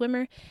Olympic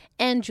swimmer,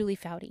 and Julie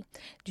Foudy.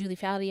 Julie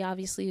Foudy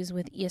obviously is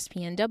with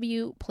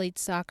ESPNW, played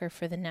soccer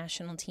for the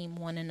national team,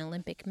 won an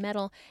Olympic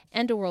medal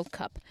and a World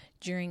Cup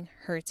during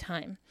her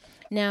time.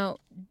 Now,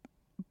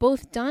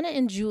 both Donna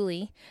and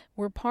Julie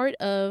were part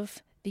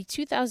of the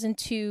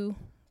 2002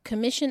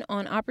 Commission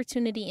on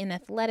Opportunity in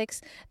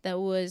Athletics that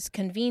was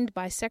convened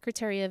by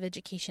Secretary of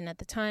Education at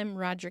the time,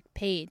 Roderick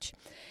Page.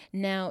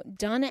 Now,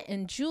 Donna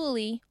and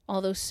Julie,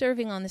 although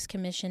serving on this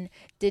commission,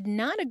 did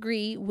not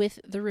agree with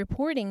the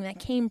reporting that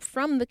came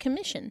from the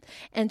commission.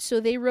 And so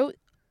they wrote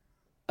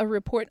a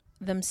report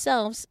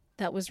themselves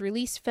that was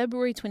released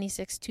February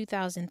 26,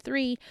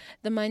 2003,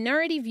 the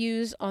Minority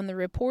Views on the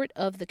Report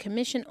of the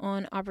Commission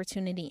on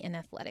Opportunity in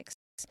Athletics.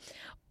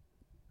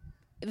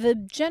 The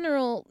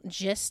general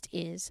gist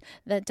is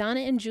that Donna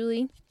and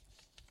Julie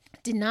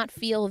did not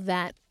feel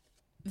that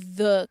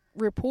the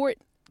report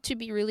to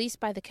be released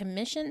by the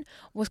commission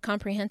was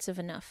comprehensive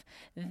enough.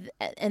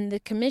 And the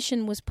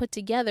commission was put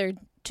together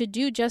to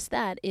do just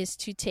that, is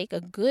to take a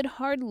good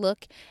hard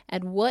look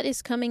at what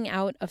is coming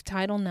out of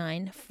Title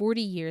IX,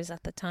 40 years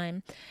at the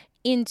time,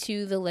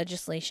 into the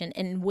legislation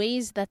and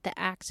ways that the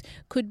act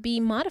could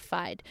be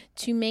modified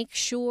to make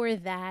sure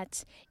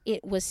that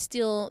it was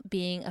still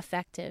being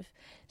effective,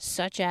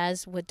 such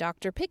as what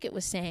Dr. Pickett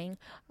was saying,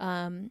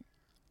 among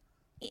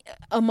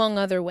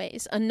other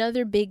ways.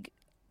 Another big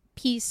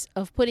piece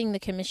of putting the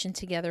commission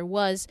together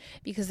was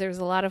because there was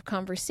a lot of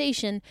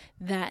conversation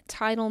that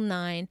Title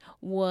IX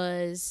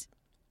was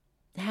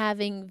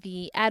having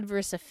the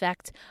adverse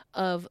effect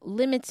of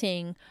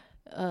limiting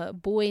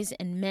boys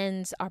and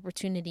men's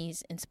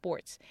opportunities in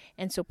sports.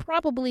 And so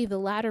probably the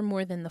latter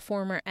more than the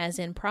former, as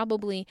in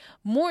probably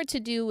more to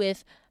do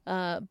with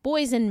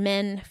boys and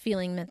men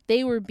feeling that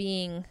they were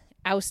being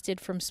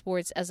ousted from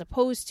sports as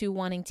opposed to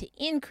wanting to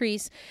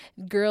increase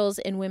girls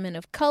and women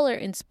of color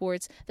in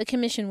sports. The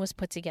commission was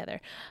put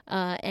together.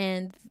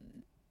 And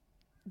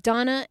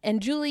Donna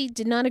and Julie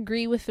did not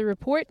agree with the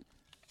report.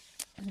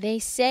 They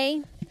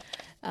say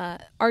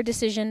our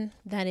decision,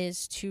 that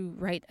is to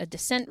write a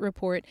dissent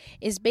report,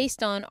 is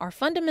based on our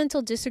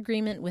fundamental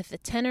disagreement with the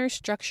tenor,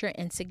 structure,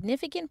 and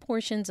significant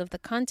portions of the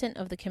content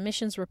of the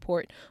Commission's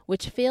report,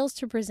 which fails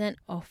to present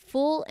a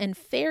full and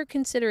fair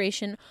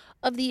consideration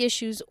of the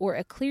issues or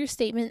a clear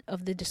statement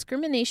of the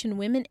discrimination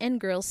women and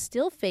girls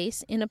still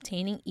face in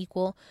obtaining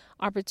equal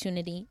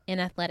opportunity in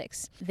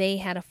athletics. They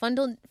had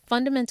a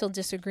fundamental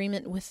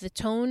disagreement with the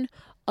tone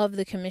of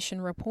the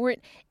Commission report,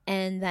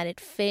 and that it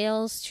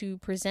fails to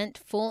present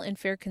full and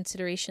fair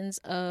considerations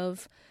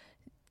of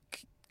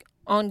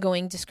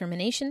ongoing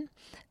discrimination.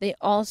 They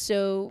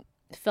also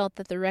felt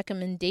that the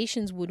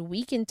recommendations would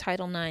weaken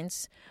Title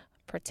IX's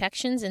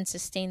protections and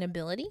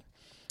sustainability.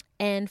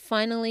 And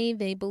finally,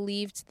 they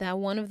believed that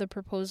one of the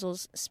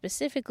proposals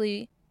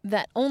specifically,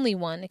 that only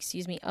one,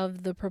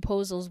 of the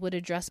proposals would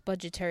address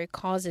budgetary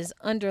causes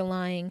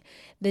underlying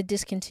the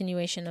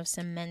discontinuation of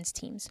some men's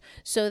teams.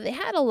 So they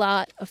had a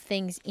lot of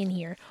things in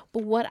here.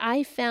 But what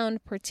I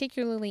found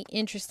particularly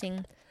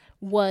interesting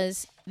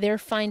was their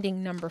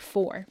finding number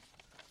 4.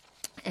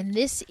 And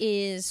this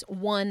is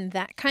one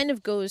that kind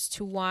of goes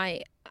to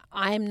why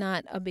I'm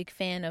not a big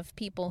fan of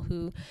people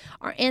who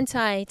are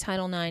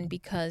anti-Title IX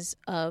because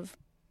of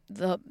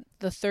the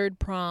third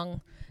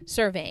prong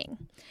surveying.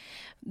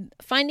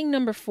 Finding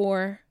number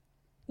 4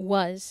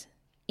 was,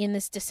 in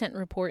this dissent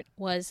report,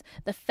 was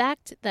the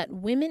fact that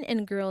women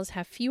and girls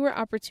have fewer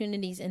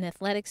opportunities in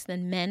athletics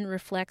than men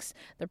reflects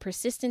the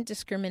persistent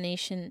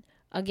discrimination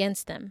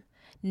against them,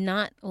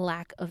 not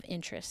lack of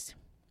interest.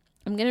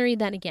 I'm going to read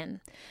that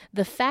again.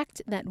 The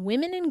fact that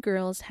women and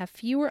girls have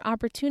fewer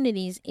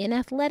opportunities in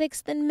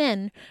athletics than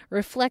men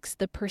reflects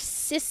the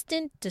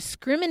persistent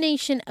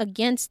discrimination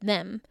against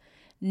them,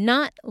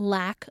 not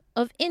lack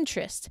of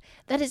interest.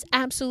 That is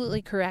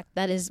absolutely correct.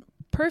 That is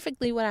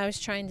perfectly what I was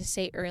trying to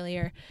say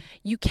earlier.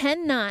 You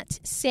cannot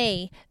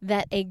say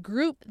that a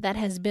group that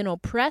has been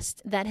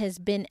oppressed, that has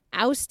been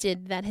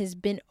ousted, that has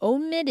been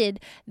omitted,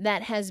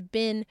 that has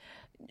been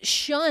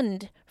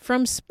shunned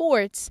from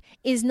sports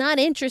is not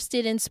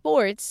interested in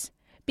sports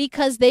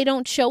because they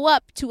don't show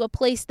up to a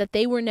place that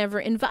they were never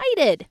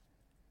invited.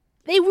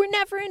 They were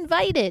never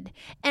invited.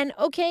 And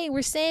okay,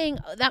 we're saying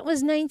that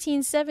was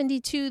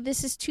 1972.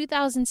 This is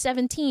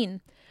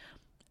 2017.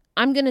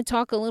 I'm going to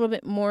talk a little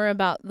bit more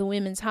about the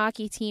women's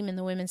hockey team and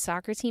the women's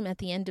soccer team at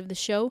the end of the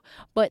show,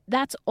 but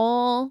that's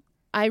all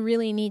I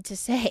really need to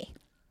say.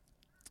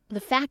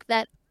 The fact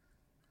that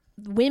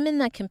women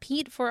that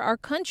compete for our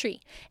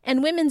country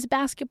and women's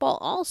basketball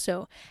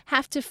also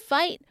have to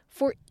fight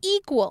for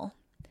equal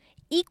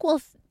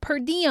per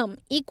diem,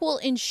 equal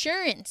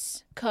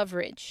insurance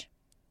coverage,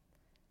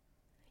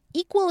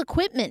 equal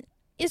equipment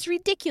is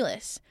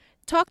ridiculous.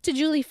 Talk to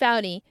Julie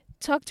Foudy.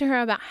 Talk to her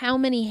about how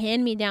many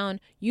hand-me-down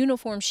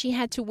uniforms she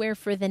had to wear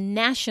for the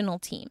national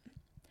team.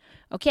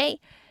 Okay?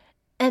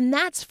 And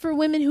that's for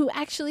women who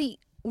actually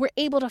were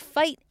able to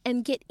fight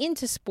and get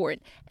into sport.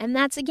 And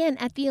that's, again,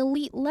 at the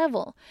elite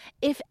level.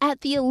 If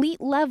at the elite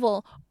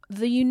level,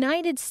 the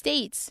United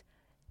States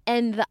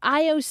and the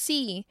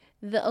IOC,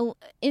 the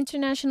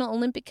International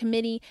Olympic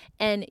Committee,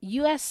 and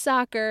U.S.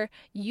 Soccer,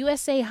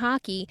 USA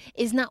Hockey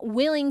is not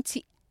willing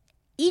to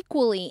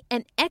equally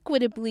and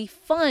equitably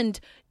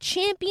fund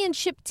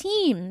championship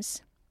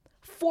teams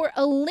for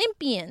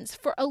Olympians,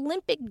 for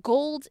Olympic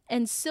gold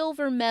and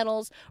silver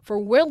medals, for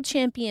world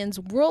champions,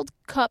 World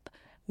Cup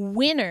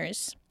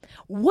winners,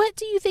 what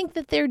do you think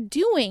that they're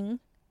doing?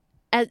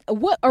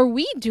 What are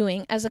we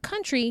doing as a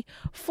country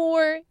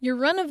for your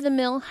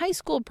run-of-the-mill high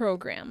school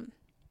program?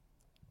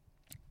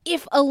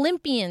 If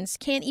Olympians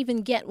can't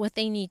even get what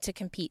they need to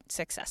compete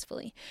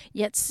successfully,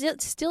 yet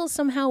still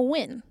somehow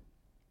win.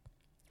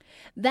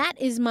 That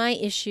is my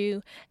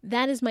issue.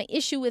 That is my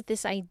issue with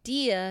this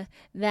idea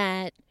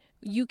that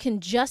you can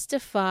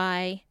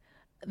justify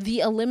the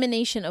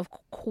elimination of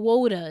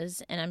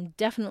quotas, and I'm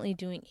definitely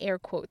doing air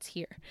quotes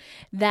here,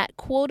 that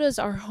quotas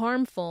are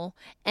harmful.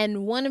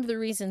 And one of the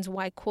reasons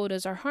why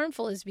quotas are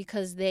harmful is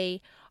because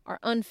they are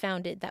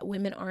unfounded, that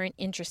women aren't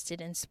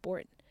interested in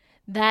sport.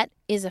 That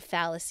is a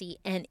fallacy,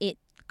 and it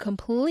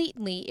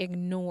completely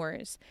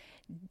ignores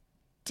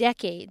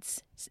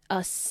decades,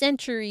 a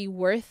century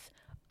worth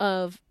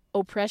of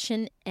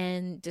oppression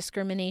and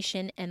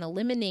discrimination and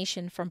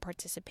elimination from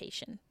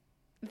participation.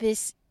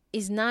 This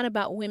is not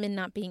about women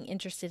not being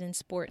interested in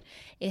sport.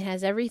 It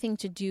has everything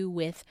to do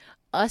with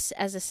us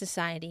as a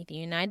society, the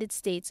United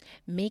States,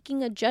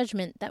 making a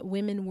judgment that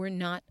women were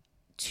not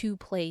to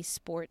play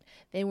sport.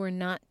 They were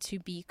not to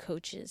be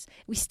coaches.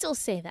 We still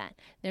say that.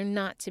 They're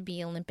not to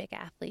be Olympic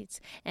athletes.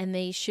 And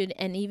they should,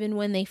 and even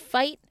when they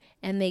fight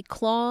and they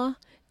claw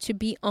to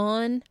be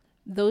on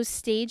those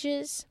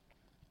stages,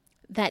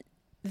 that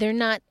they're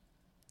not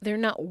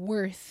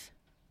worth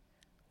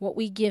what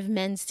we give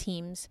men's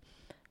teams,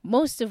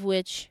 most of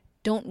which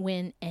don't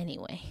win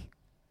anyway.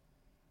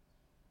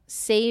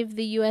 Save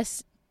the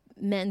U.S.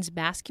 men's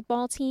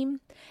basketball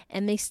team,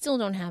 and they still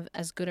don't have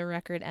as good a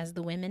record as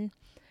the women.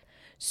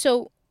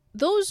 So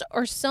those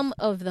are some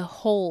of the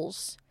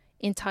holes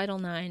in Title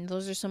IX.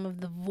 Those are some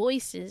of the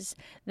voices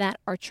that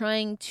are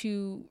trying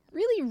to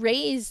really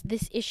raise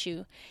this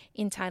issue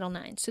in Title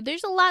IX. So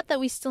there's a lot that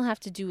we still have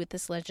to do with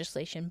this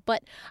legislation,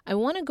 but I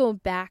want to go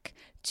back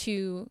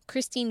to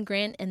Christine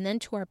Grant and then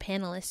to our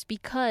panelists,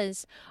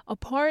 because a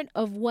part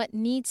of what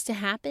needs to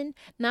happen,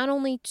 not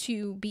only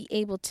to be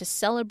able to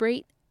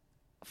celebrate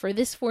for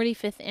this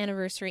 45th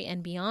anniversary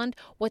and beyond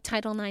what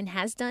Title IX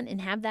has done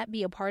and have that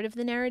be a part of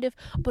the narrative,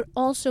 but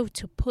also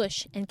to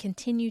push and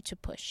continue to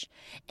push.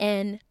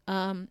 And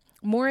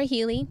Maura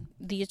Healey,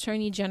 the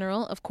Attorney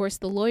General, of course,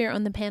 the lawyer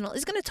on the panel,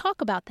 is going to talk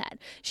about that.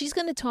 She's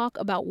going to talk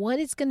about what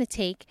it's going to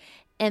take.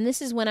 And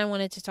this is when I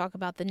wanted to talk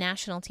about the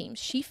national teams.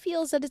 She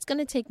feels that it's going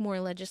to take more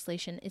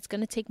legislation. It's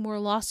going to take more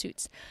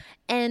lawsuits.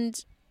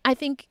 And I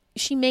think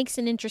she makes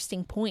an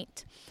interesting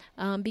point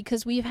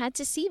because we've had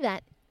to see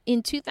that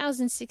in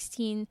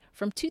 2016,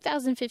 from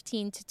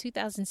 2015 to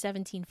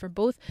 2017, for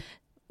both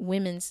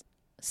women's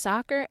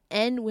soccer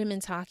and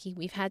women's hockey,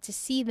 we've had to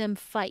see them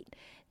fight.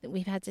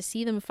 We've had to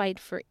see them fight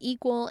for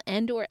equal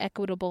and or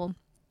equitable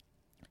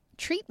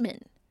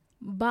treatment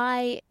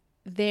by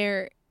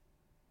their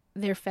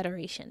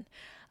federation.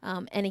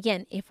 And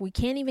again, if we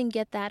can't even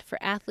get that for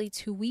athletes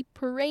who we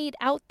parade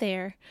out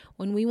there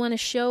when we want to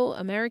show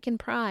American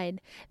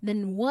pride,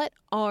 then what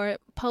are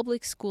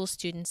public school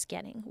students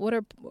getting? What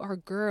are our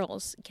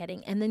girls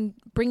getting? And then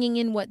bringing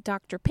in what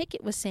Dr.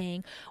 Pickett was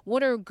saying,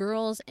 what are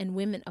girls and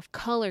women of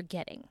color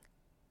getting?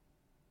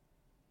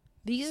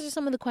 These are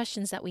some of the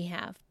questions that we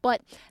have,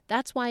 but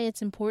that's why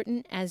it's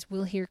important, as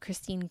we'll hear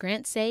Christine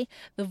Grant say,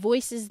 the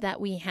voices that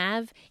we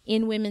have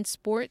in women's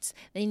sports,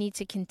 they need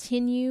to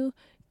continue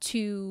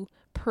to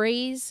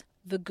praise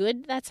the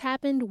good that's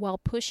happened while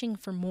pushing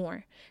for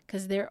more,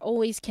 because there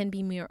always can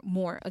be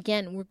more.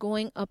 Again, we're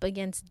going up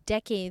against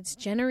decades,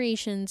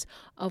 generations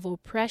of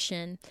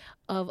oppression,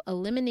 of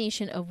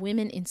elimination of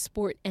women in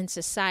sport and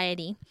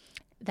society.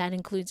 That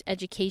includes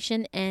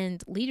education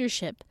and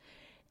leadership,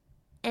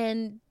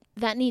 and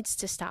that needs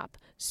to stop.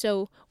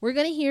 So we're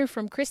going to hear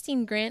from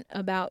Christine Grant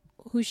about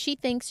who she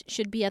thinks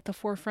should be at the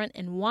forefront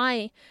and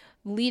why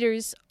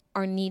leaders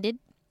are needed.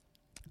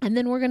 And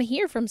then we're going to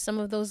hear from some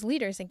of those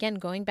leaders. Again,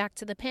 going back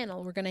to the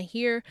panel, we're going to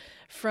hear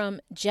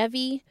from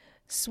Jevi,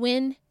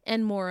 Swin,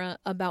 and Maura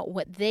about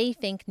what they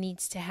think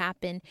needs to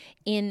happen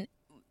in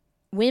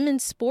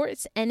women's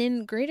sports and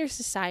in greater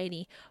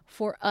society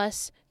for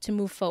us to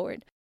move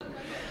forward.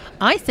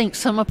 I think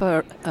some of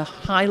our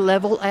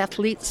high-level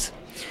athletes,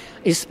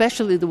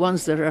 especially the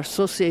ones that are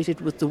associated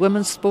with the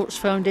Women's Sports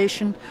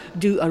Foundation,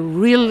 do a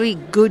really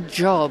good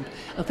job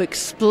of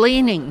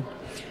explaining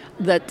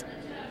that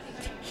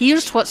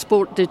here's what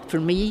sport did for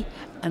me,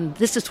 and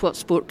this is what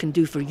sport can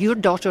do for your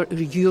daughter or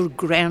your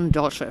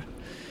granddaughter.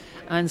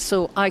 And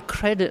so I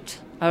credit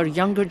our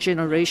younger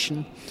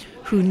generation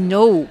who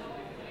know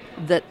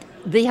that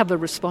they have a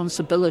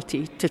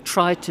responsibility to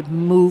try to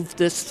move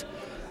this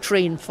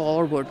train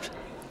forward.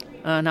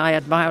 And I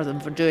admire them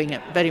for doing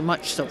it, very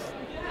much so.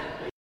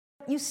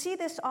 You see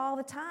this all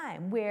the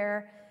time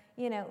where,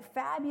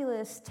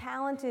 fabulous,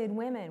 talented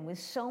women with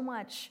so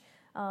much,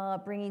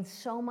 bringing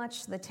so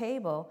much to the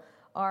table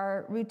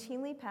are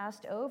routinely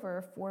passed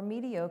over for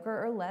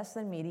mediocre or less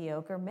than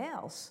mediocre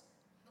males.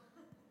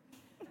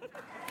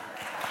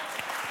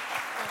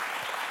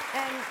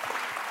 And,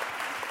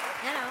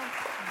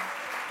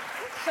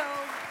 so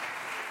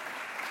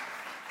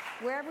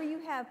wherever you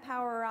have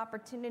power or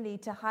opportunity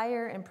to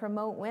hire and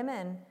promote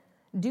women,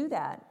 do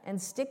that and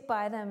stick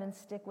by them and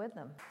stick with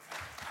them.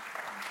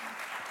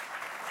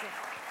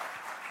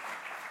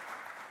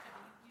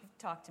 You've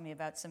talked to me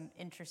about some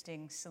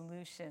interesting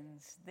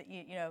solutions that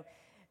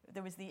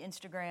there was the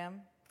Instagram.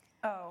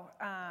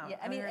 Yeah,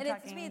 I mean,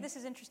 to me, this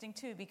is interesting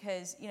too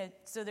because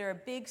so there are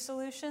big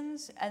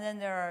solutions, and then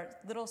there are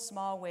little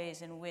small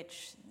ways in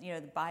which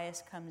the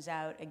bias comes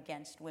out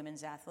against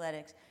women's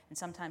athletics, and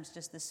sometimes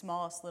just the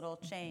smallest little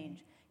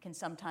change can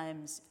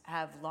sometimes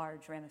have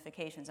large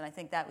ramifications. And I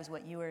think that was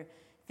what you were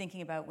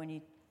thinking about when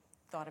you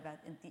thought about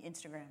the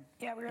Instagram.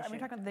 Yeah, we're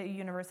talking about the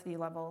university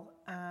level,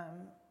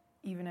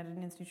 even at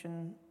an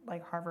institution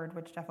like Harvard,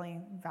 which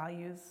definitely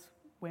values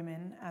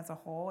women as a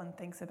whole and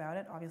thinks about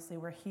it. Obviously,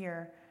 we're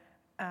here.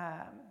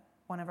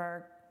 One of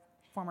our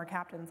former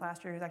captains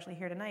last year, who's actually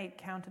here tonight,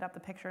 counted up the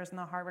pictures in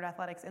the Harvard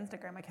Athletics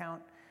Instagram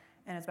account,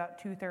 and it's about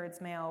 2/3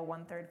 male,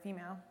 1/3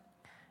 female.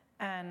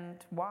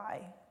 And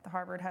why? The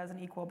Harvard has an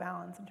equal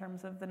balance in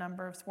terms of the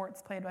number of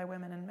sports played by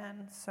women and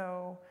men.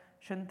 So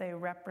shouldn't they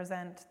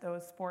represent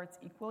those sports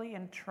equally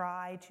and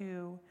try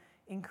to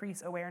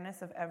increase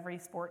awareness of every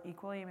sport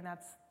equally? I mean,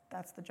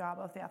 that's the job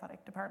of the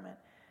athletic department.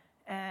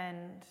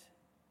 And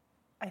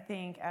I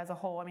think as a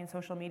whole,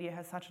 social media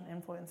has such an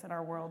influence in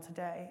our world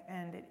today,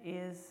 and it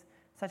is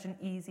such an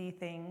easy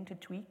thing to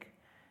tweak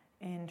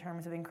in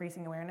terms of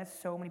increasing awareness.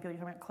 So many people, you're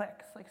talking about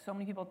clicks, so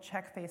many people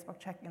check Facebook,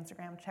 check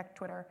Instagram, check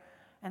Twitter.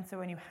 And so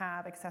when you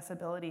have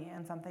accessibility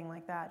and something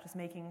like that, just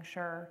making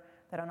sure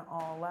that on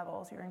all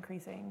levels you're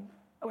increasing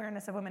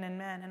awareness of women and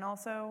men, and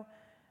also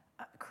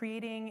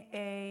creating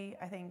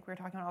I think we're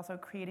talking about also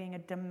creating a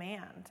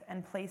demand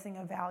and placing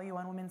a value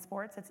on women's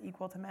sports that's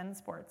equal to men's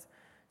sports.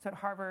 So at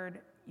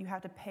Harvard, you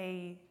have to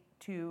pay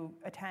to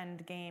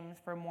attend games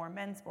for more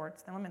men's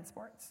sports than women's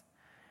sports.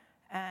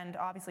 And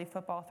obviously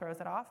football throws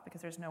it off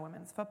because there's no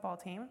women's football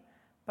team.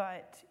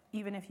 But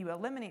even if you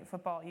eliminate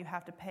football, you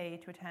have to pay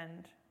to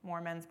attend more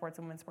men's sports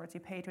than women's sports.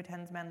 You pay to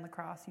attend men's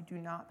lacrosse. You do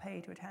not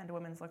pay to attend a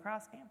women's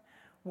lacrosse game.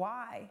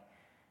 Why?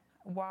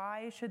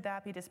 Why should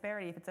that be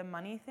disparity? If it's a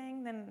money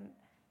thing, then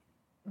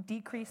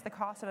decrease the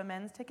cost of a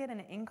men's ticket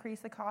and increase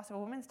the cost of a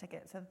women's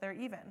ticket so that they're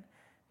even.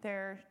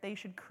 They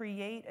should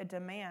create a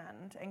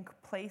demand and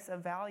place a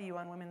value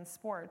on women's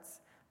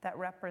sports that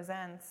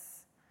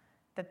represents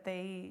that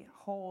they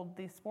hold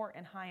the sport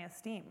in high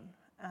esteem.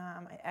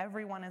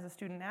 Everyone is a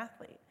student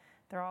athlete.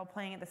 They're all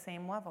playing at the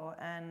same level.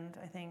 And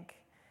I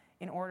think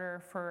in order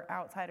for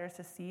outsiders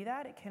to see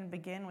that, it can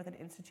begin with an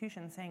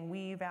institution saying,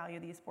 we value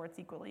these sports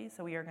equally,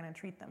 so we are going to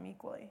treat them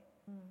equally.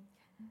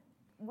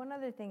 One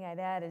other thing I'd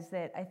add is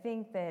that I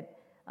think that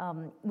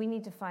we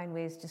need to find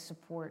ways to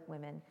support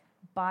women.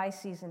 Buy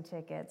season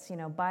tickets,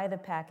 buy the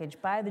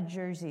package, buy the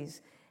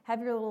jerseys.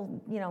 Have your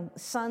little,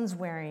 sons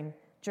wearing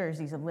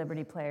jerseys of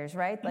Liberty players,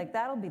 right?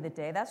 That'll be the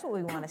day. That's what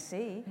we want to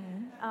see.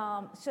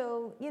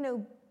 So,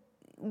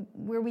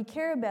 where we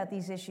care about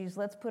these issues,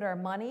 let's put our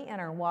money and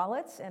our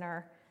wallets and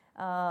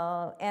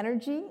our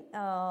energy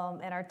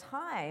and our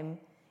time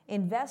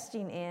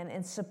investing in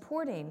and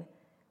supporting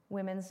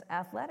women's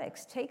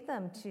athletics. Take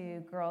them to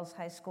girls'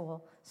 high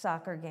school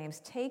soccer games.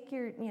 Take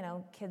your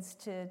kids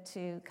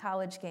to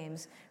college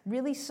games.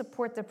 Really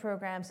support the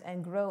programs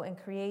and grow and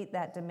create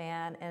that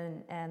demand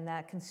and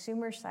that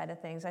consumer side of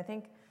things. I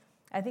think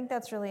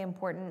that's really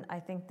important. I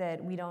think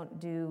that we don't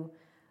do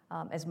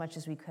as much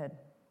as we could.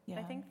 Yeah.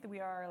 I think that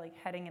we are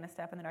heading in a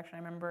step in the direction. I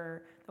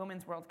remember the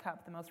Women's World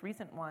Cup, the most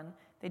recent one,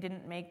 they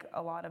didn't make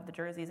a lot of the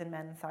jerseys in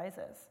men's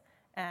sizes.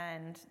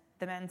 And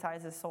the men's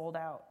sizes sold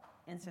out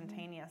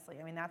instantaneously.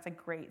 I mean, that's a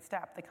great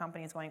step. The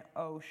company's going,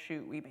 oh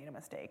shoot, we made a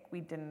mistake.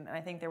 We didn't, and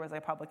I think there was a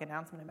public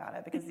announcement about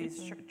it because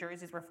these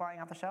jerseys were flying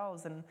off the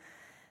shelves, and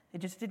it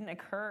just didn't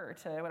occur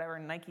to whatever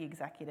Nike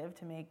executive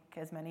to make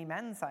as many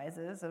men's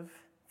sizes of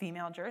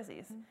female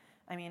jerseys.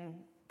 I mean,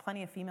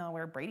 plenty of female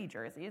wear Brady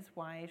jerseys.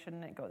 Why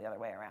shouldn't it go the other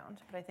way around?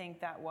 But I think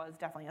that was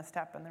definitely a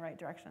step in the right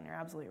direction. You're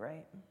absolutely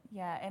right.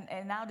 Yeah,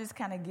 and I'll just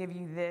kind of give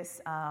you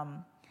this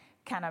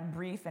kind of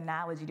brief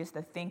analogy just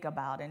to think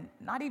about, and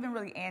not even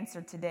really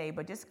answer today,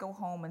 but just go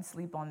home and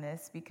sleep on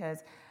this, because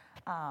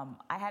I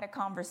had a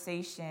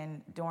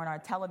conversation during our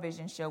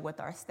television show with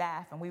our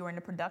staff, and we were in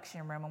the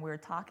production room, and we were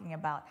talking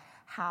about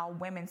how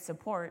women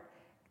support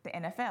the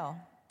NFL,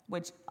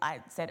 which I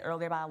said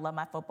earlier about I love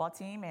my football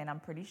team, and I'm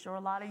pretty sure a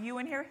lot of you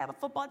in here have a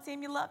football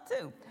team you love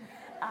too.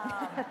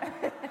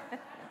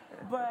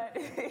 But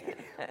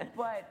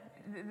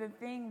the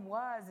thing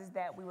is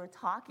that we were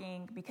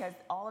talking because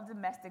all of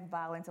domestic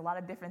violence, a lot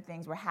of different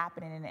things were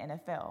happening in the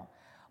NFL.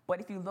 But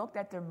if you looked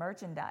at their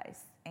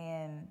merchandise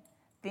and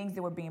things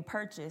that were being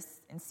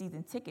purchased and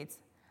season tickets,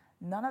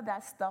 none of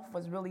that stuff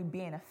was really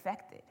being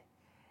affected.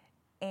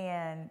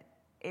 And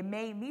it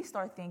made me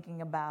start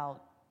thinking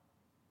about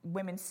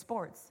women's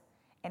sports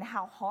and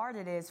how hard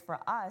it is for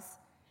us,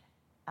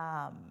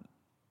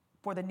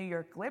 for the New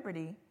York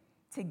Liberty,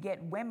 to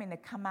get women to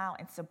come out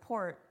and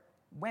support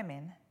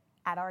women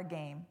at our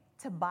game,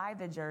 to buy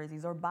the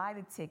jerseys or buy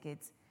the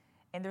tickets.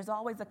 And there's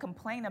always a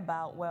complaint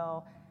about,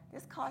 well,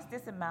 this costs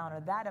this amount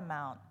or that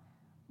amount.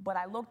 But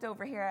I looked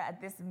over here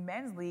at this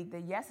men's league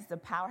that, yes, it's a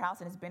powerhouse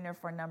and it's been there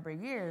for a number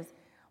of years,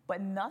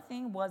 but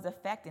nothing was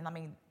affecting. I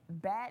mean,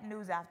 bad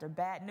news after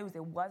bad news,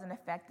 it wasn't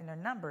affecting their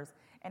numbers.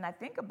 And I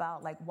think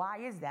about, like, why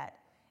is that?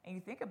 And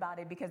you think about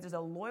it because there's a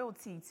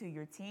loyalty to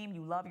your team.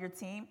 You love your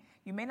team.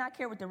 You may not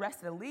care what the rest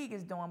of the league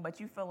is doing, but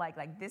you feel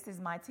like this is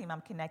my team.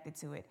 I'm connected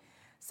to it.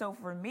 So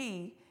for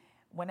me,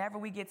 whenever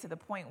we get to the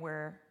point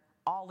where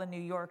all of New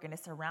York and the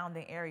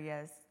surrounding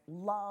areas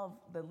love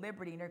the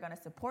Liberty and they're going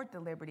to support the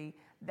Liberty,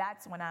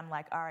 that's when I'm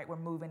like, all right, we're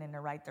moving in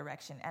the right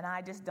direction. And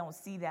I just don't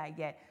see that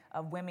yet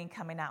of women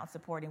coming out and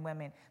supporting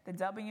women. The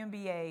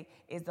WNBA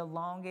is the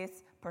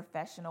longest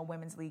professional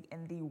women's league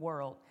in the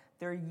world.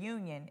 Their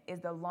union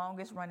is the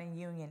longest running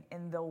union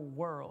in the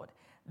world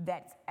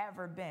that's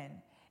ever been.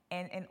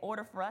 And in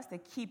order for us to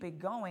keep it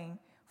going,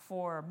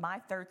 for my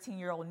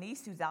 13-year-old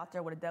niece who's out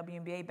there with a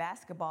WNBA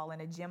basketball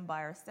in a gym by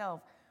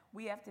herself,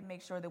 we have to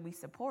make sure that we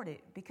support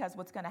it, because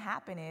what's going to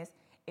happen is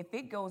if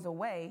it goes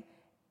away,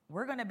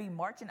 we're going to be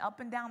marching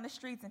up and down the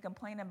streets and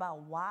complaining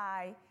about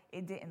why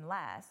it didn't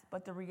last.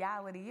 But the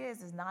reality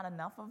is not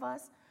enough of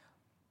us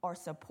are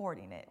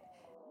supporting it.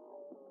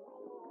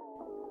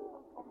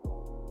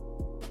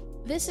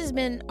 This has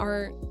been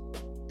our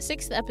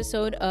 6th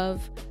episode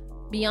of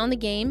Beyond the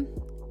Game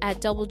at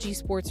Double G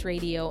Sports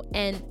Radio,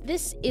 and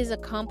this is a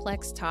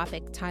complex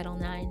topic, Title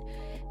IX.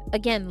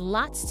 Again,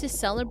 lots to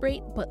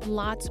celebrate, but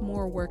lots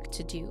more work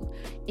to do.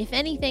 If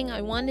anything,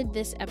 I wanted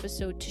this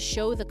episode to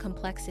show the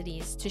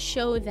complexities, to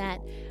show that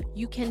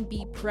you can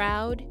be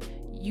proud,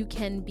 you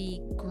can be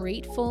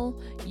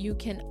grateful, you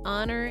can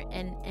honor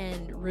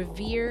and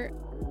revere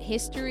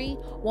history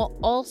while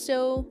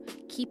also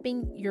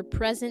keeping your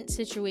present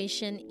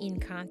situation in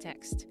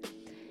context.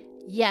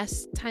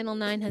 Yes,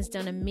 Title IX has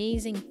done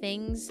amazing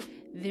things.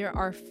 There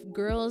are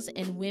girls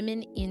and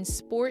women in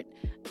sport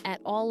at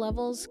all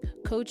levels,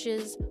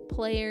 coaches,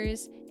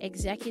 players,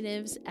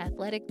 executives,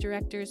 athletic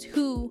directors,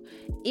 who,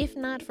 if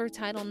not for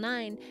Title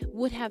IX,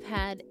 would have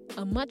had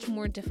a much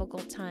more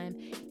difficult time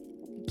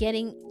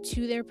getting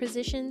to their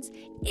positions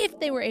if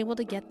they were able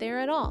to get there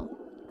at all.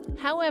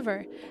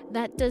 However,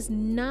 that does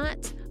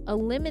not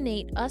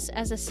eliminate us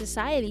as a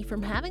society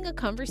from having a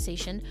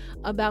conversation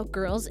about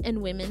girls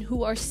and women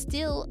who are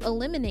still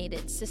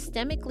eliminated,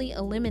 systemically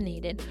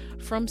eliminated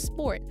from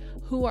sport,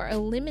 who are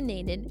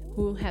eliminated,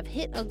 who have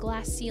hit a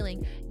glass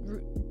ceiling,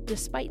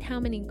 despite how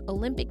many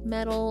Olympic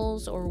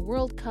medals or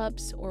World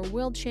Cups or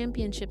World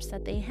Championships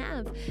that they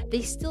have,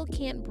 they still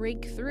can't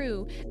break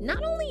through,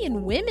 not only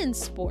in women's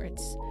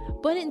sports,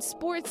 but in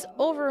sports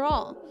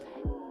overall.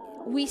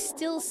 We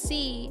still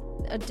see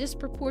a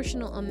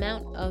disproportionate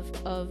amount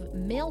of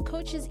male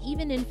coaches,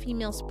 even in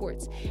female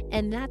sports.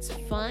 And that's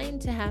fine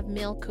to have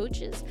male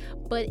coaches.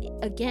 But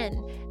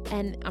again,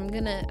 and I'm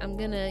gonna,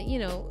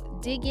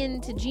 dig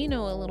into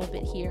Geno a little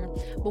bit here.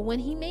 But when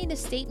he made a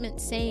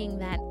statement saying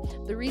that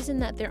the reason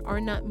that there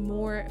are not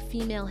more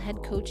female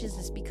head coaches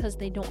is because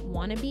they don't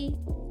want to be,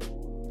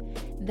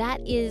 that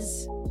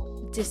is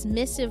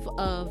dismissive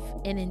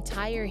of an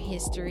entire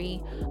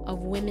history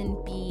of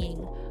women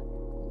being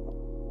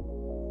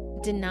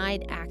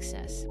denied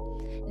access.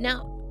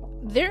 Now,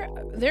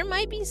 there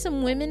might be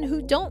some women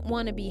who don't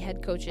want to be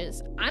head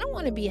coaches. I don't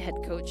want to be a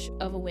head coach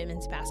of a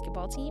women's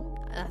basketball team.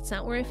 That's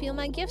not where I feel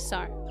my gifts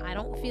are. I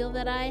don't feel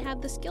that I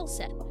have the skill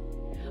set.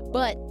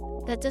 But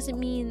that doesn't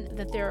mean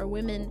that there are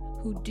women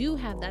who do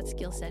have that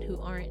skill set who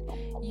aren't.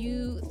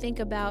 You think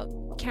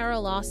about Kara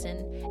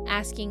Lawson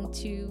asking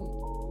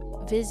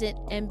to visit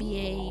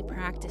NBA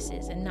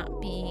practices and not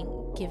being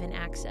given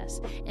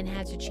access and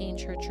had to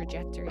change her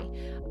trajectory.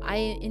 I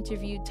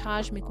interviewed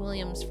Taj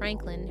McWilliams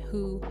Franklin,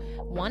 who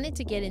wanted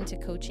to get into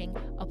coaching,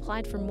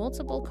 applied for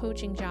multiple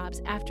coaching jobs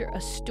after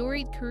a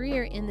storied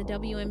career in the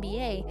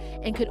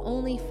WNBA, and could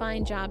only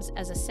find jobs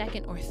as a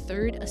second or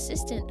third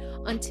assistant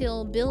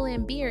until Bill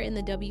Laimbeer in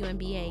the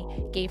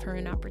WNBA gave her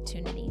an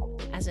opportunity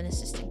as an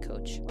assistant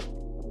coach.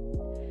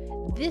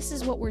 This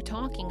is what we're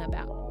talking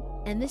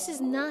about, and this is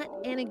not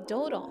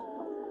anecdotal.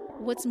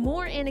 What's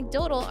more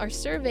anecdotal are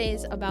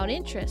surveys about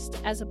interest,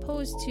 as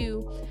opposed to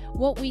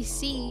what we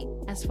see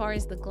as far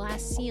as the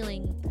glass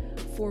ceiling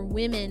for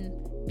women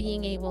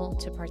being able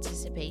to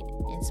participate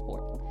in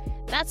sport.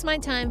 That's my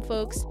time,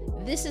 folks.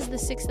 This is the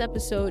 6th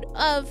episode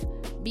of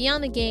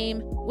Beyond the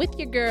Game with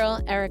your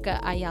girl,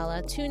 Erica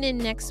Ayala. Tune in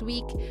next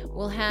week.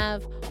 We'll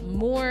have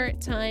more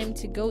time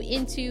to go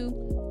into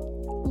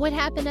what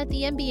happened at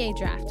the NBA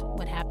draft,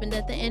 what happened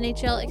at the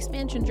NHL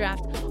expansion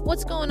draft,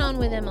 what's going on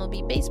with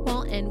MLB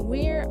baseball, and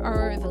where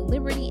are the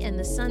Liberty and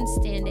the Sun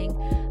standing,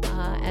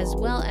 as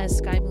well as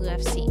Sky Blue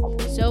FC.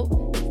 So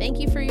thank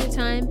you for your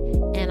time,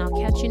 and I'll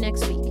catch you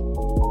next week.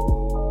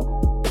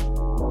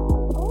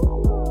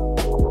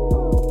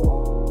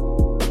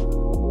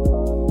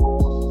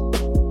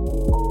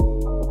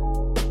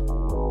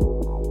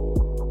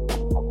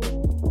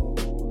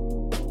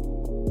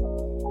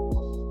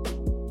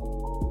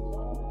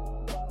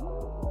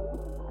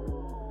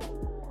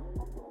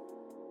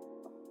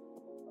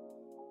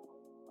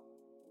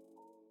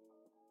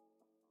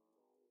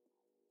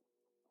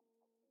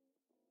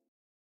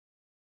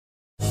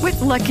 With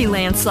Lucky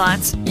Land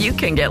Slots, you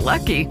can get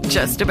lucky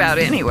just about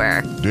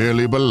anywhere.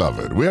 Dearly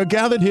beloved, we are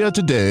gathered here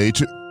today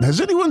to...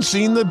 Has anyone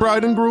seen the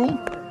bride and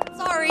groom?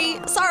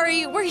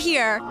 Sorry, we're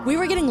here. We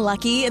were getting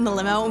lucky in the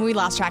limo and we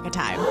lost track of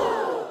time.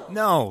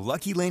 No,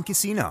 Lucky Land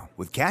Casino,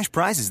 with cash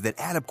prizes that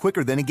add up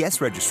quicker than a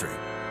guest registry.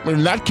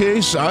 In that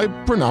case, I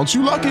pronounce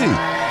you lucky.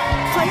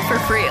 Play for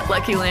free at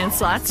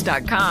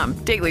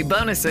LuckyLandSlots.com. Daily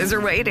bonuses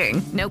are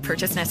waiting. No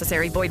purchase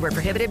necessary. Void where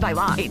prohibited by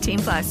law.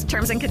 18+.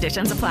 Terms and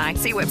conditions apply.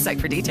 See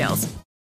website for details.